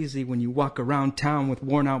crazy when you walk around town with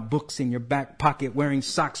worn-out books in your back pocket, wearing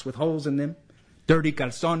socks with holes in them, dirty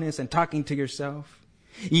calzones, and talking to yourself.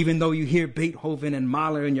 Even though you hear Beethoven and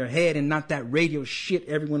Mahler in your head and not that radio shit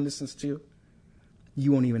everyone listens to.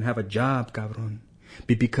 You won't even have a job, cabron.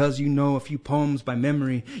 But because you know a few poems by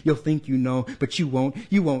memory, you'll think you know, but you won't.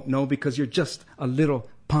 You won't know because you're just a little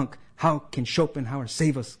punk. How can Schopenhauer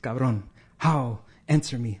save us, cabron? How?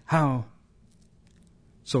 Answer me. How?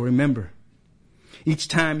 So remember, each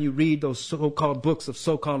time you read those so-called books of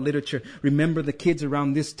so-called literature, remember the kids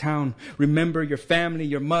around this town. Remember your family,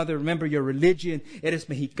 your mother. Remember your religion. Eres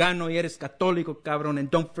mexicano y eres católico, cabrón.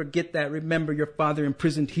 And don't forget that. Remember your father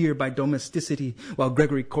imprisoned here by domesticity while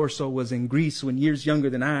Gregory Corso was in Greece when years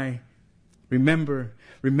younger than I. Remember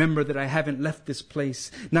that I haven't left this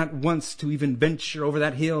place, not once to even venture over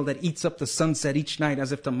that hill that eats up the sunset each night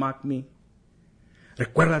as if to mock me.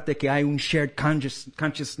 Recuérdate que hay un shared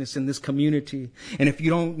consciousness in this community. And if you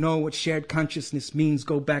don't know what shared consciousness means,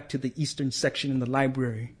 go back to the eastern section in the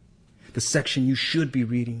library. The section you should be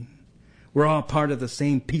reading. We're all part of the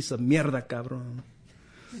same piece of mierda, cabrón.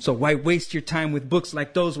 So why waste your time with books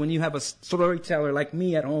like those when you have a storyteller like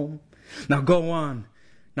me at home? Now go on.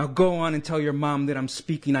 Now go on and tell your mom that I'm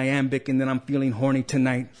speaking iambic and that I'm feeling horny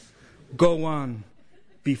tonight. Go on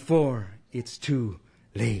before it's too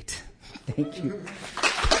late. Thank you.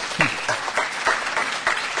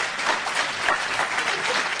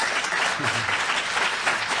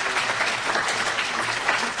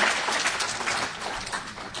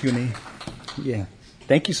 Q&A. Yeah.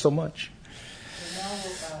 Thank you so much. So now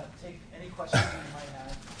we'll take any questions you might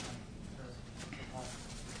have.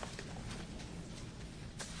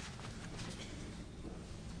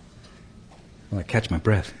 Well, I catch my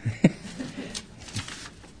breath.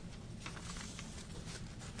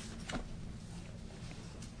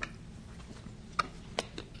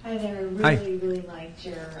 Hi there. Really liked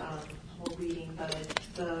your whole reading, but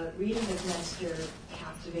the reading of Nestor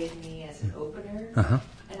captivated me as an opener. Uh-huh.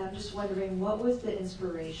 And I'm just wondering, what was the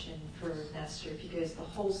inspiration for Nestor? Because the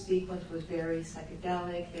whole sequence was very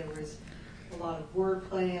psychedelic. There was a lot of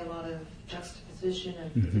wordplay, a lot of juxtaposition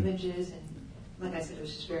of images, and like I said, it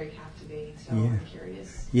was just very captivating. So I'm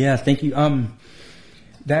curious. Yeah, thank you.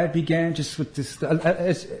 That began just with this.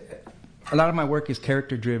 A lot of my work is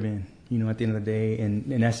character driven. You know, at the end of the day,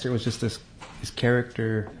 and Esther was just this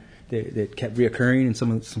character that kept reoccurring in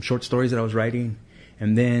some short stories that I was writing,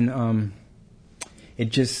 and then it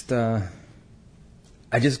just I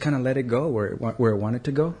just kind of let it go where it wanted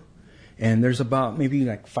to go, and there's about maybe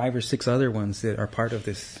like 5 or 6 other ones that are part of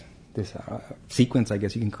this sequence, I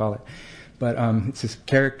guess you can call it, but it's this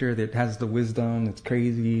character that has the wisdom, that's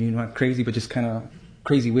crazy, not crazy, but just kind of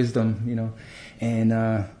crazy wisdom, you know,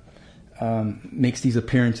 and makes these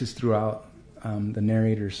appearances throughout the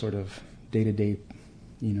narrator's sort of day-to-day,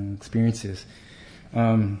 you know, experiences.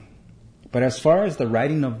 But as far as the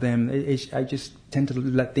writing of them, I just tend to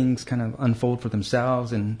let things kind of unfold for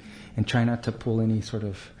themselves and try not to pull any sort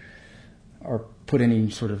of, or put any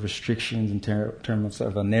sort of restrictions in terms of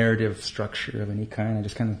sort of a narrative structure of any kind. I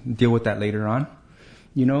just kind of deal with that later on,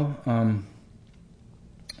 you know.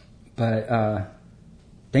 But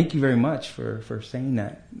thank you very much for saying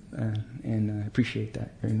that, and I appreciate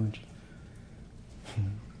that very much.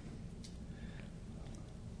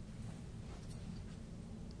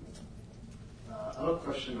 I have a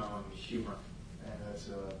question on humor, and that's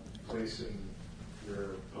a place in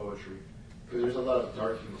your poetry. Because there's a lot of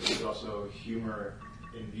dark humor, but there's also humor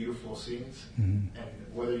in beautiful scenes. Mm-hmm. And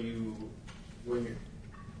whether the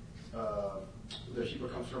humor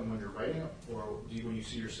comes from when you're writing, or when you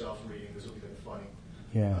see yourself reading, this will be kind of funny.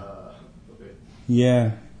 Yeah. A bit.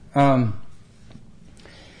 Yeah.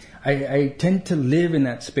 I tend to live in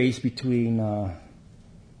that space between,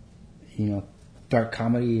 you know, dark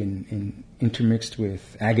comedy and intermixed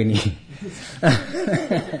with agony.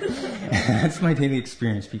 That's my daily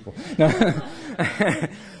experience, people.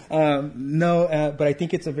 No, but I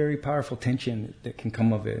think it's a very powerful tension that can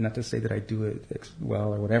come of it. Not to say that I do it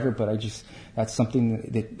well or whatever, but that's something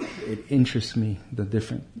that it interests me, the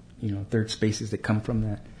different, you know, third spaces that come from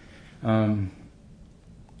that.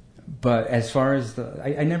 But as far as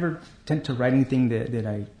I never tend to write anything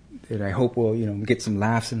that I hope will, you know, get some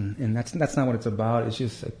laughs, and that's not what it's about. It's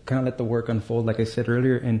just I kind of let the work unfold, like I said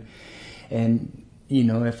earlier, and you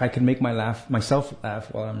know, if I can make myself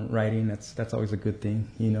laugh while I'm writing, that's always a good thing,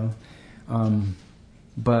 you know.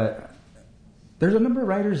 But there's a number of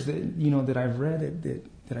writers that, you know, that I've read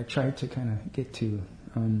that I try to kind of get to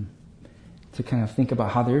kind of think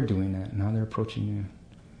about how they're doing that and how they're approaching it.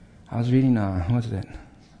 I was reading what was it,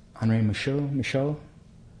 Henri Michaud.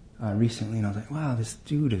 Recently, and I was like, wow, this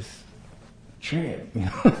dude is trip, you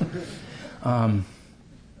know.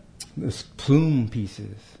 This plume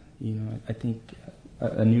pieces, you know, I think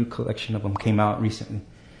a new collection of them came out recently.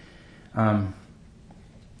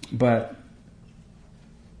 But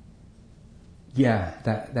yeah,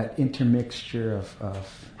 that intermixture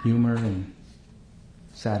of humor and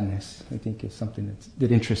sadness, I think, is something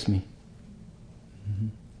that interests me. Mm-hmm.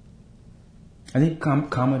 I think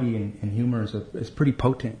comedy and humor is pretty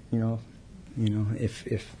potent, you know.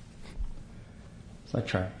 If so, I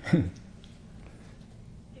try. If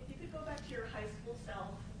you could go back to your high school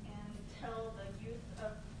self and tell the youth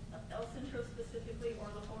of El Centro specifically, or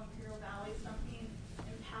the whole Imperial Valley, something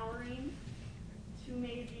empowering to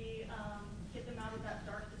maybe get them out of that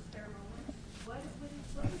dark despair moment, what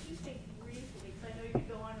would you say briefly? Because I know you could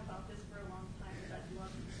go on about this for a long time, but I'd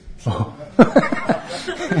love to.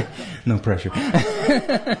 No pressure.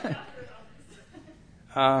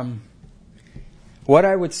 What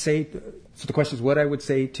I would say, so the question is what I would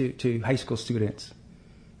say to high school students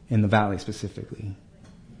in the Valley specifically.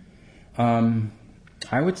 I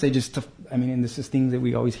would say and this is things that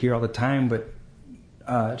we always hear all the time, but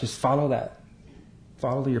just follow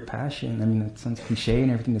your passion. I mean, it sounds cliche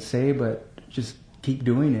and everything to say, but just keep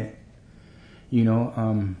doing it, you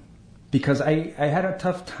know, because I had a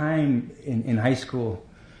tough time in high school.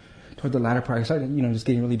 Toward the latter part, I started, you know, just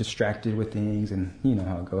getting really distracted with things, and you know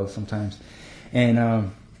how it goes sometimes.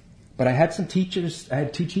 And but I had some teachers. I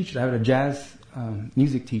had two teachers. I had a jazz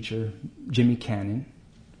music teacher, Jimmy Cannon,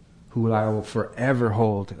 who I will forever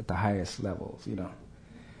hold at the highest levels, you know.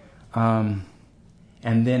 And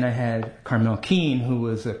then I had Carmel Keene, who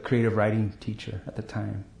was a creative writing teacher at the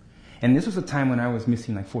time. And this was a time when I was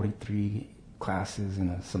missing like 43 classes in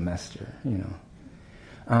a semester, you know.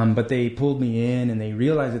 But they pulled me in, and they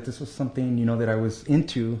realized that this was something, you know, that I was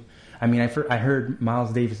into. I mean, I heard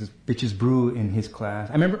Miles Davis's Bitches Brew in his class.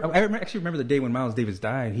 I actually remember the day when Miles Davis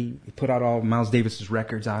died. He put out all Miles Davis's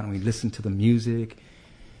records out, and we listened to the music,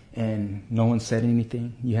 and no one said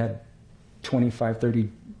anything. You had 25, 30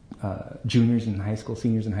 juniors in high school,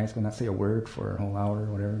 seniors in high school, not say a word for a whole hour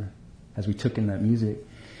or whatever, as we took in that music.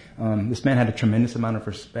 This man had a tremendous amount of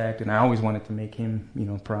respect, and I always wanted to make him, you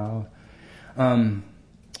know, proud.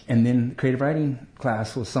 And then creative writing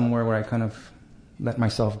class was somewhere where I kind of let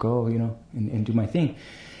myself go, you know, and do my thing.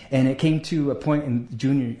 And it came to a point in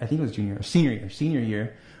senior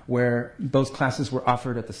year, where those classes were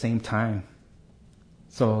offered at the same time.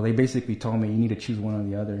 So they basically told me, you need to choose one or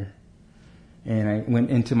the other. And I went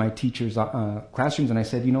into my teacher's classrooms and I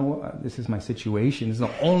said, you know what, this is my situation. This is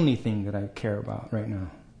the only thing that I care about right now.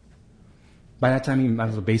 By that time, I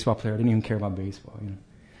was a baseball player. I didn't even care about baseball, you know.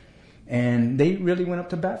 And they really went up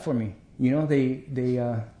to bat for me,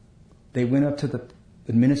 they went up to the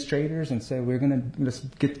administrators and said, let's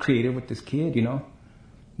get creative with this kid,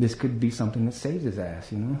 This could be something that saves his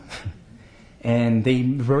ass, And they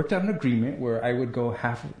worked out an agreement where I would go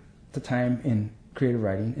half the time in creative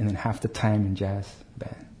writing and then half the time in jazz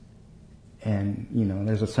band. And,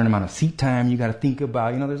 there's a certain amount of seat time you got to think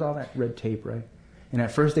about. There's all that red tape, right? And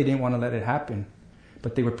at first they didn't want to let it happen,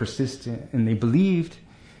 but they were persistent and they believed,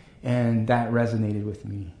 and that resonated with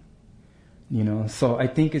me. So I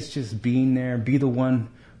think it's just being there, be the one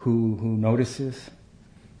who notices,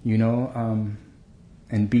 and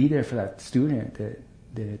be there for that student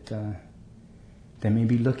that may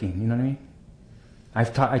be looking. You know what I mean? I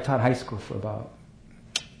taught high school for about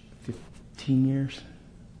 15 years.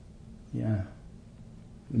 Yeah,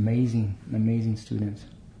 amazing students.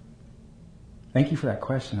 Thank you for that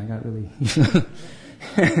question. I got really.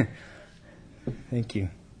 Thank you.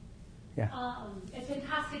 Yeah. It's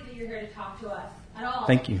fantastic that you're here to talk to us at all.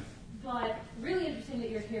 Thank you. But really interesting that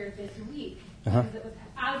you're here this week. Uh-huh. Because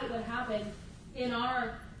as it would happen in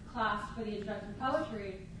our class for the introduction to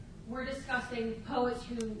poetry, we're discussing poets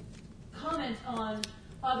who comment on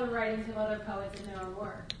other writings of other poets in their own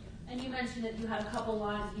work. And you mentioned that you had a couple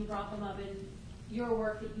lines and you brought them up in your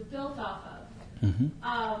work that you built off of. Mm-hmm.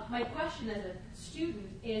 My question as a student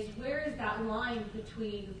is, where is that line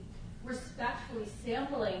between respectfully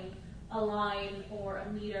sampling a line or a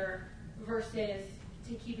meter versus,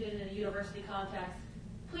 to keep it in a university context,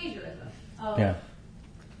 plagiarism of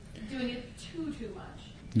doing it too much?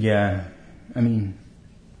 Yeah, I mean,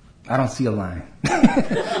 I don't see a line.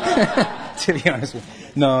 To be honest with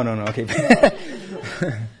you. No, okay.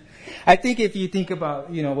 I think if you think about,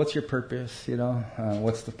 what's your purpose,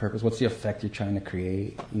 what's the purpose, what's the effect you're trying to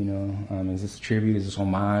create, is this tribute, is this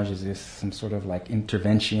homage, is this some sort of like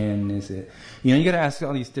intervention, is it, you got to ask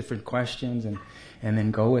all these different questions and then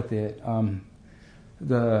go with it.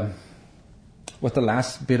 What the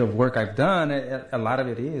last bit of work I've done, a lot of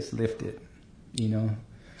it is lifted,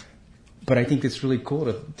 but I think it's really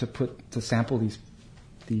cool to sample these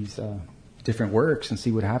different works and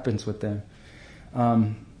see what happens with them.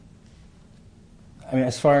 I mean,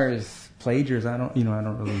 as far as plagiarism, I don't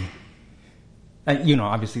really.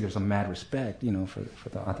 Obviously, there's a mad respect, for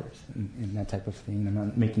the authors and that type of thing. I'm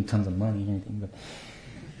not making tons of money or anything,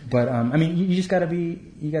 but I mean, you just gotta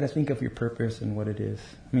think of your purpose and what it is.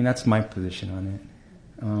 I mean, that's my position on it,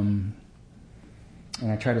 and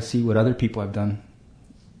I try to see what other people have done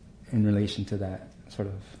in relation to that sort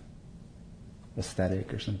of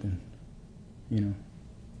aesthetic or something,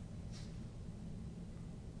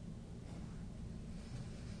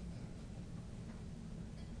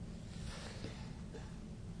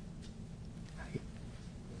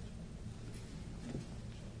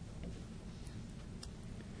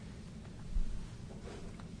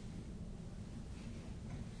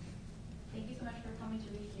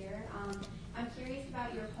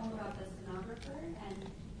 Your poem about the stenographer and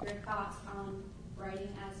your thoughts on writing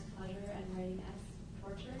as pleasure and writing as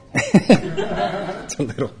torture. It's a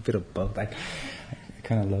little bit of both. I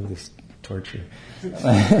kind of love this torture.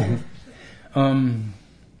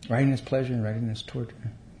 Writing as pleasure and writing as torture.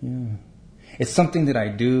 Yeah, it's something that I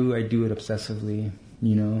do. I do it obsessively.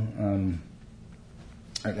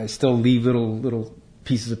 I still leave little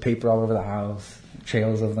pieces of paper all over the house,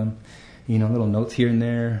 trails of them. Little notes here and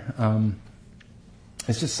there.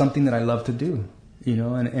 It's just something that I love to do,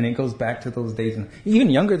 and it goes back to those days, and even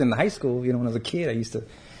younger than high school. When I was a kid, I used to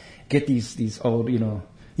get these old, even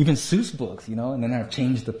Seuss books, and then I'd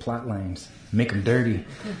change the plot lines, make them dirty,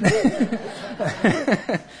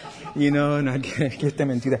 and I'd get them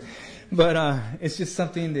and do that. But it's just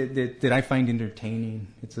something that I find entertaining.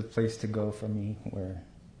 It's a place to go for me where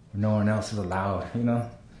no one else is allowed,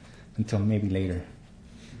 until maybe later.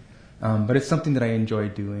 But it's something that I enjoy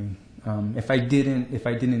doing. If I didn't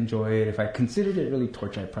enjoy it, if I considered it really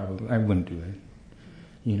torture, I wouldn't do it.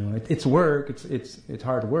 It's work. It's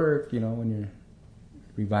hard work. When you're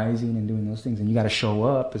revising and doing those things, and you got to show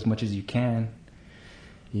up as much as you can.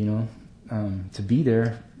 To be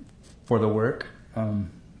there for the work.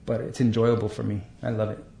 But it's enjoyable for me. I love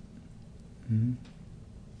it. Mm-hmm.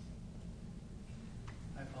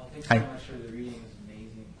 Hi, Paul. Thanks so much for the reading. It was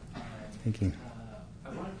amazing. Thank you. I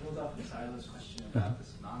want to build off of Silo's question about the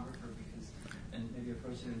stenographer and maybe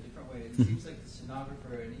approach it in a different way. It seems like the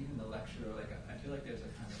stenographer and even the lecturer, I feel like there's a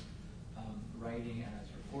kind of writing as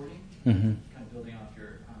recording, kind of building off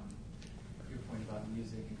your point about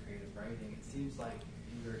music and creative writing. It seems like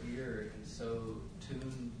your ear is so tuned to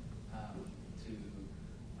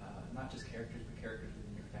not just characters, but characters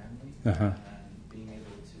within your family, and being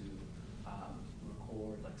able to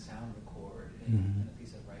record, like sound record in a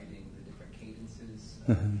piece of writing, the different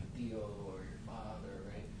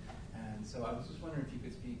I was just wondering if you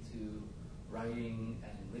could speak to writing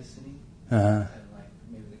and listening, Uh-huh. and like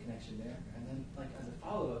maybe the connection there. And then like as a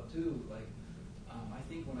follow-up too, like I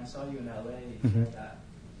think when I saw you in LA, you had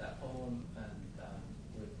that poem and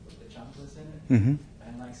with the chanclas in it. Mm-hmm.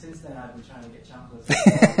 And like since then, I've been trying to get chanclas,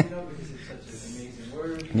 because it's such an amazing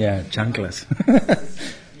word. Yeah, chanclas.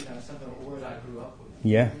 It's something a word I grew up with.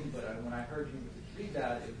 Yeah. But when I heard you read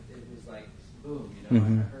that, it was like boom.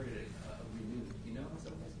 Mm-hmm. I heard it renewed. In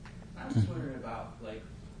some ways. I was just wondering about like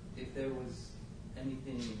if there was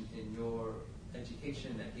anything in your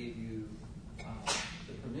education that gave you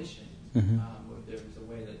the permission, or if there was a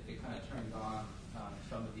way that it kind of turned on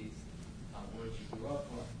some of these words you grew up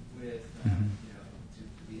with, to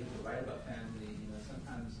be able to write about family.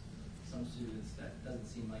 Sometimes some students that doesn't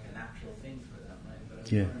seem like a natural thing for them, right? But I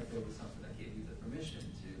was wondering if there was something that gave you the permission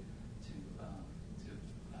to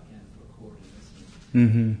again record and listen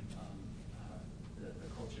the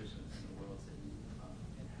cultures and the worlds that you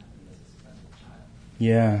inhabited as a child.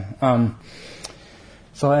 Yeah.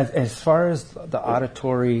 So as far as the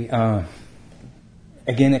auditory,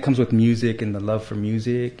 again, it comes with music and the love for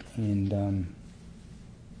music, and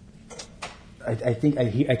I think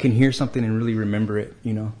I can hear something and really remember it.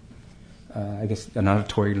 I guess an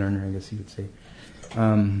auditory learner, I guess you would say.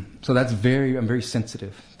 So I'm very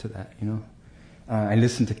sensitive to that. I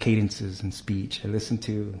listen to cadences in speech. I listen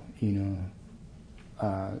to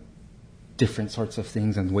different sorts of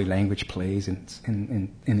things and the way language plays and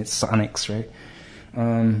its sonics, right?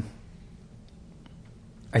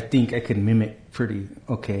 I think I could mimic pretty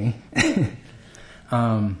okay.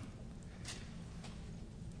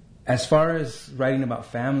 As far as writing about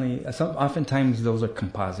family, oftentimes those are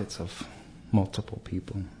composites of multiple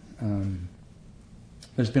people.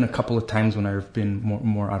 There's been a couple of times when I've been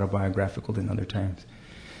more autobiographical than other times,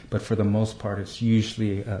 but for the most part, it's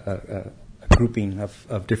usually a grouping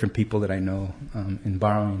of different people that I know, and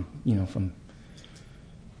borrowing,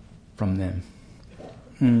 from them.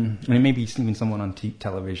 And it may be even someone on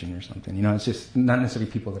television or something. It's just not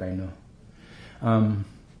necessarily people that I know.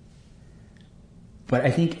 But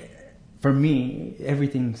I think for me,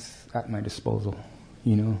 everything's at my disposal.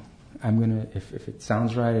 I'm gonna, if it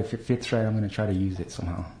sounds right, if it fits right, I'm gonna try to use it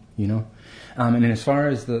somehow. And then as far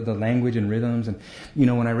as the language and rhythms, and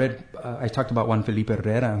when I read, I talked about Juan Felipe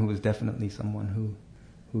Herrera, who was definitely someone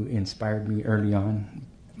who inspired me early on,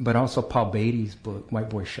 but also Paul Beatty's book White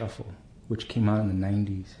Boy Shuffle, which came out in the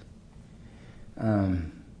 90s.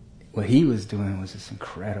 What he was doing was just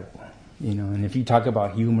incredible, and if you talk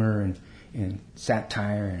about humor and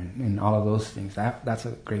satire and all of those things, that's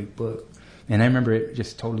a great book. And I remember it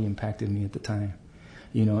just totally impacted me at the time,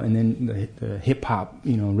 and then the hip hop,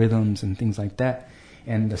 rhythms and things like that,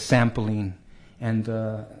 and the sampling and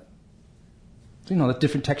the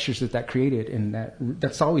different textures that created, and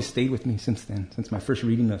that's always stayed with me since then, since my first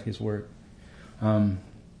reading of his work.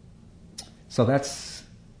 So that's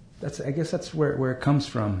I guess that's where it comes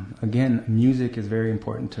from. Again, music is very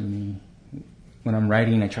important to me. When I'm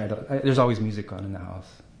writing, there's always music on in the house,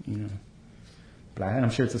 But I'm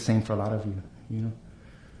sure it's the same for a lot of you,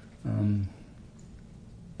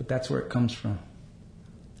 But that's where it comes from.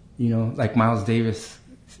 Like Miles Davis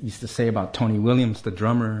used to say about Tony Williams, the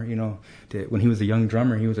drummer, that when he was a young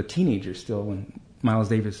drummer, he was a teenager still when Miles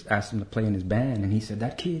Davis asked him to play in his band, and he said,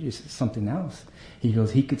 that kid is something else. He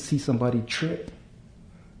goes, he could see somebody trip,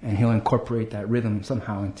 and he'll incorporate that rhythm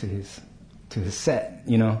somehow into his set,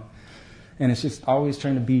 And it's just always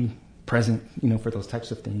trying to be present, for those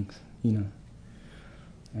types of things,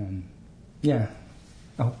 Yeah,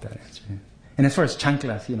 I hope that answered it. And as far as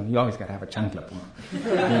chanclas, you always got to have a chancla.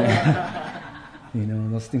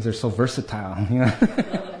 Those things are so versatile, Kind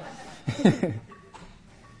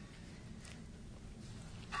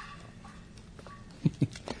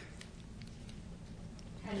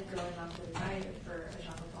of going off the desire for a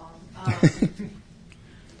chancla poem.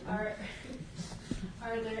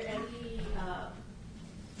 Are there any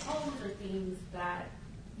poems or themes that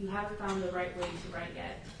you haven't found the right way to write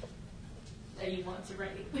yet that you want to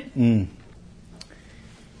write?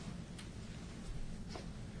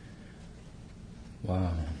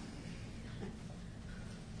 Wow.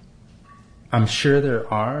 I'm sure there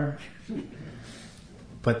are,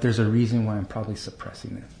 but there's a reason why I'm probably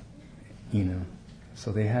suppressing it,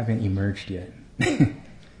 So they haven't emerged yet.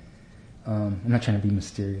 I'm not trying to be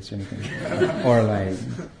mysterious or anything, or like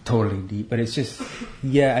totally deep, but it's just,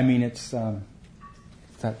 it's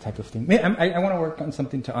that type of thing. I want to work on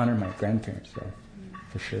something to honor my grandparents, though,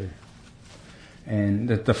 for sure. And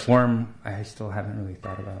the form, I still haven't really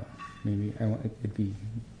thought about. Maybe it'd be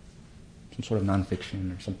some sort of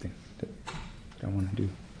nonfiction or something that I want to do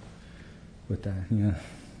with that.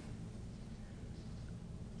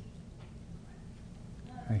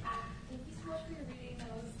 Hi. Thank you so much for your reading. That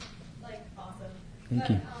was awesome. Thank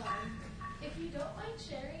you. If you don't mind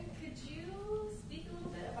sharing, could you speak a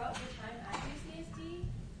little bit about your time at UCSD?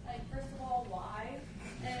 First of all, why?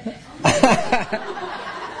 And something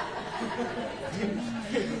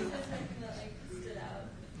that stood out.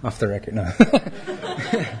 Off the record, no.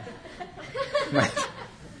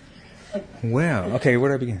 Well, okay, where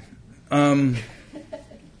do I begin?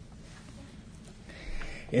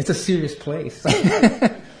 It's a serious place.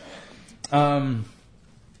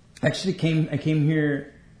 Actually, I came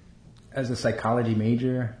here as a psychology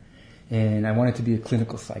major, and I wanted to be a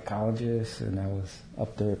clinical psychologist, and I was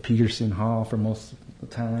up there at Peterson Hall for most of the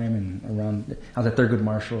time, and I was at Thurgood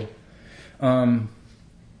Marshall. And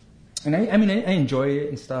I enjoy it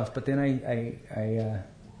and stuff, but then I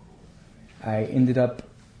ended up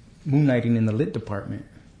moonlighting in the lit department.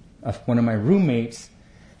 One of my roommates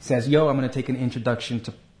says, "Yo, I'm going to take an introduction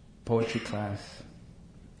to poetry class."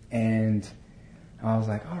 And I was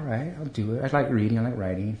like, all right, I'll do it. I like reading, I like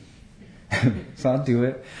writing. So I'll do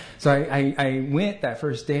it. So I went that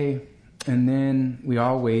first day, and then we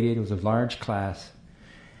all waited. It was a large class.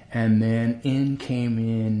 And then came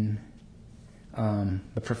in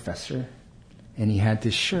the professor, and he had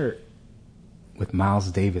this shirt with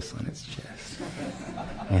Miles Davis on his chest.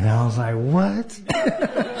 And I was like, what?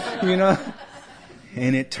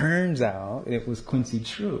 And it turns out it was Quincy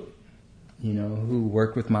True, who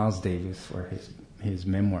worked with Miles Davis for his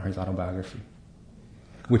memoir, his autobiography,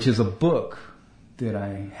 which is a book that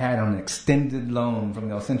I had on an extended loan from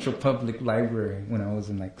the El Centro Public Library when I was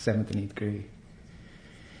in 7th and 8th grade.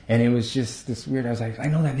 And it was just this weird, I was like, I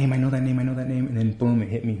know that name. And then boom, it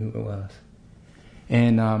hit me who it was.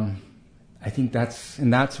 And I think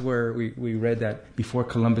that's where we read that Before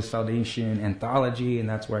Columbus Foundation anthology, and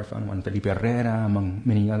that's where I found Juan Felipe Herrera, among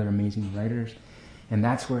many other amazing writers. And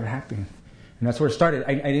that's where it happened. And that's where it started.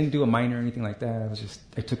 I didn't do a minor or anything like that.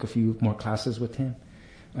 I took a few more classes with him.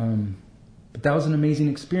 But that was an amazing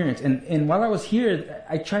experience. And while I was here,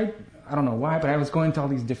 I tried, I don't know why, but I was going to all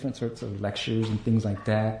these different sorts of lectures and things like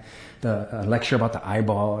that. The lecture about the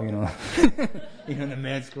eyeball, in the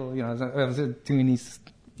med school, I was doing these,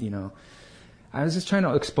 I was just trying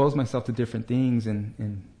to expose myself to different things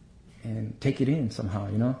and take it in somehow,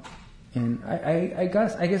 And I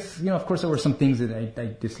guess, of course there were some things that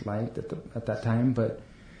I disliked at that time, but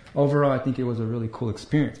overall I think it was a really cool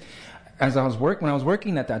experience. When I was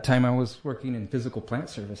working at that time, I was working in physical plant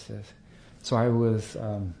services. So I was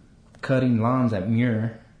cutting lawns at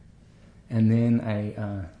Muir, and then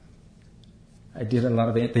I did a lot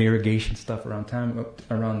of the irrigation stuff around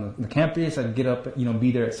the campus. I'd get up,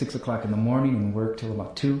 be there at 6:00 in the morning and work till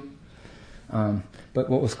about 2. But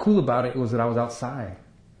what was cool about it was that I was outside,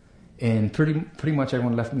 and pretty much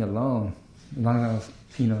everyone left me alone as long as I was,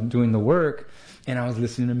 doing the work, and I was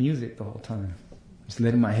listening to music the whole time, just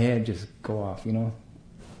letting my head just go off,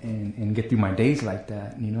 and get through my days like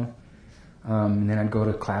that, And then I'd go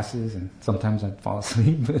to classes, and sometimes I'd fall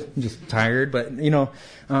asleep, but just tired. But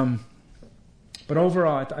but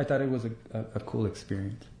overall, I thought it was a cool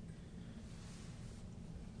experience.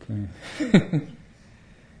 Okay.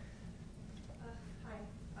 Hi.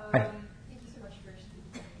 Hi. Thank you so much for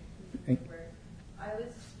speaking. I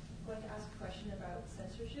was going to ask a question about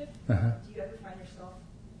censorship. Uh-huh. Do you ever find yourself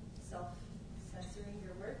self-censoring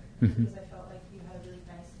your work? Mm-hmm. Because I felt like you had a really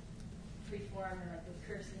nice free form and with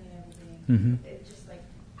cursing and everything. Mm-hmm. It just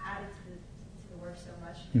added to the work so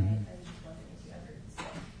much. Mm-hmm. And I was just wondering if you ever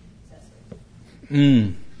self-censor.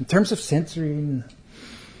 In terms of censoring,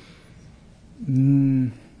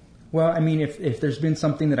 well, if there's been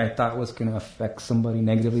something that I thought was going to affect somebody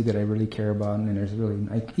negatively that I really care about, and there's really,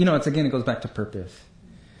 it goes back to purpose.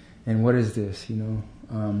 And what is this,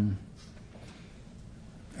 And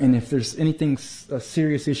if there's a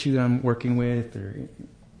serious issue that I'm working with or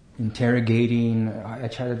interrogating, I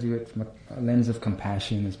try to do it from a lens of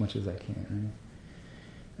compassion as much as I can,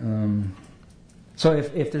 right? So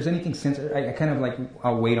if there's anything censored, I kind of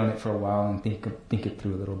I'll wait on it for a while and think it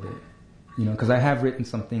through a little bit, because I have written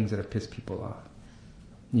some things that have pissed people off,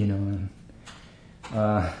 and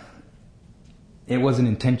it wasn't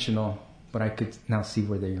intentional, but I could now see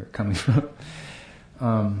where they are coming from.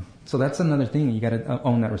 So that's another thing. You got to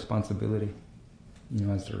own that responsibility,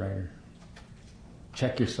 as the writer.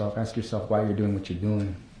 Check yourself. Ask yourself why you're doing what you're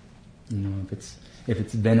doing. If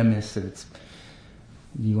it's venomous, if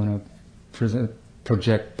you want to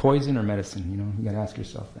project poison or medicine. You got to ask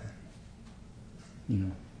yourself that.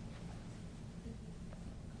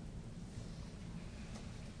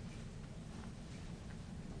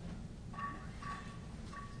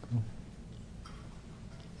 Cool.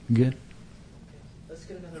 Good. Let's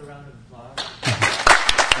get another round of applause.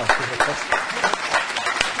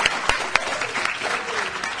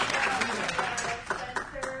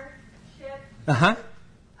 Uh-huh.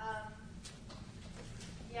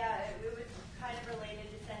 Yeah, it was kind of related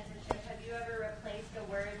to censorship. Have you ever replaced a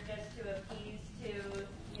word just to appease to,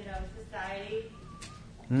 society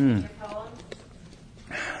in your poems?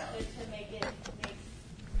 Just to make it make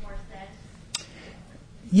more sense?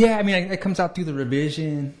 Yeah, I mean, it comes out through the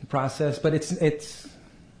revision process, but it's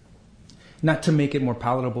not to make it more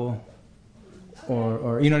palatable,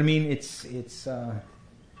 or you know what I mean.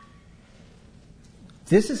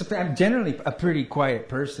 I'm generally a pretty quiet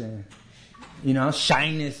person,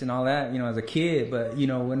 shyness and all that, as a kid. But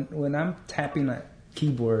when I'm tapping that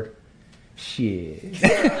keyboard, shit,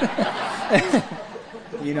 there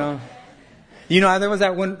was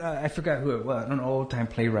that one. I forgot who it was, an old time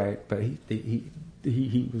playwright, but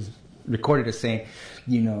he was recorded as saying,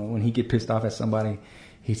 when he get pissed off at somebody,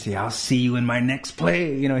 he'd say, "I'll see you in my next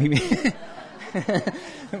play."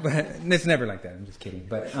 But it's never like that. I'm just kidding.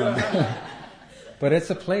 But it's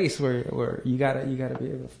a place where you gotta be able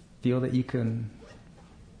to feel that you can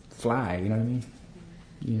fly. You know what I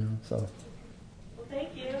mean? So. Well,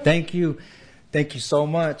 thank you. Thank you so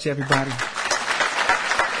much, everybody.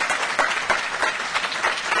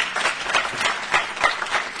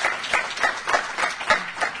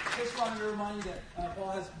 Just wanted to remind you that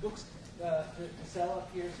Paul has books to sell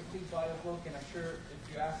up here, so please buy a book. And I'm sure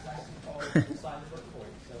if you ask nicely, Paul will sign the book for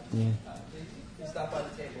you. So please stop by the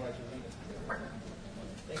table as you read it.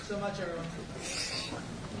 Thanks so much, everyone.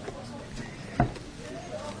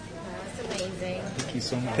 That's amazing. Thank you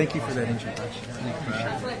so much. Thank you for that introduction.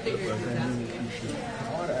 That's what I figured you were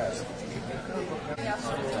asking.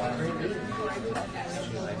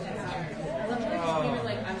 I love that you came in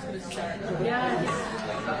like, I'm just going to start. Yes.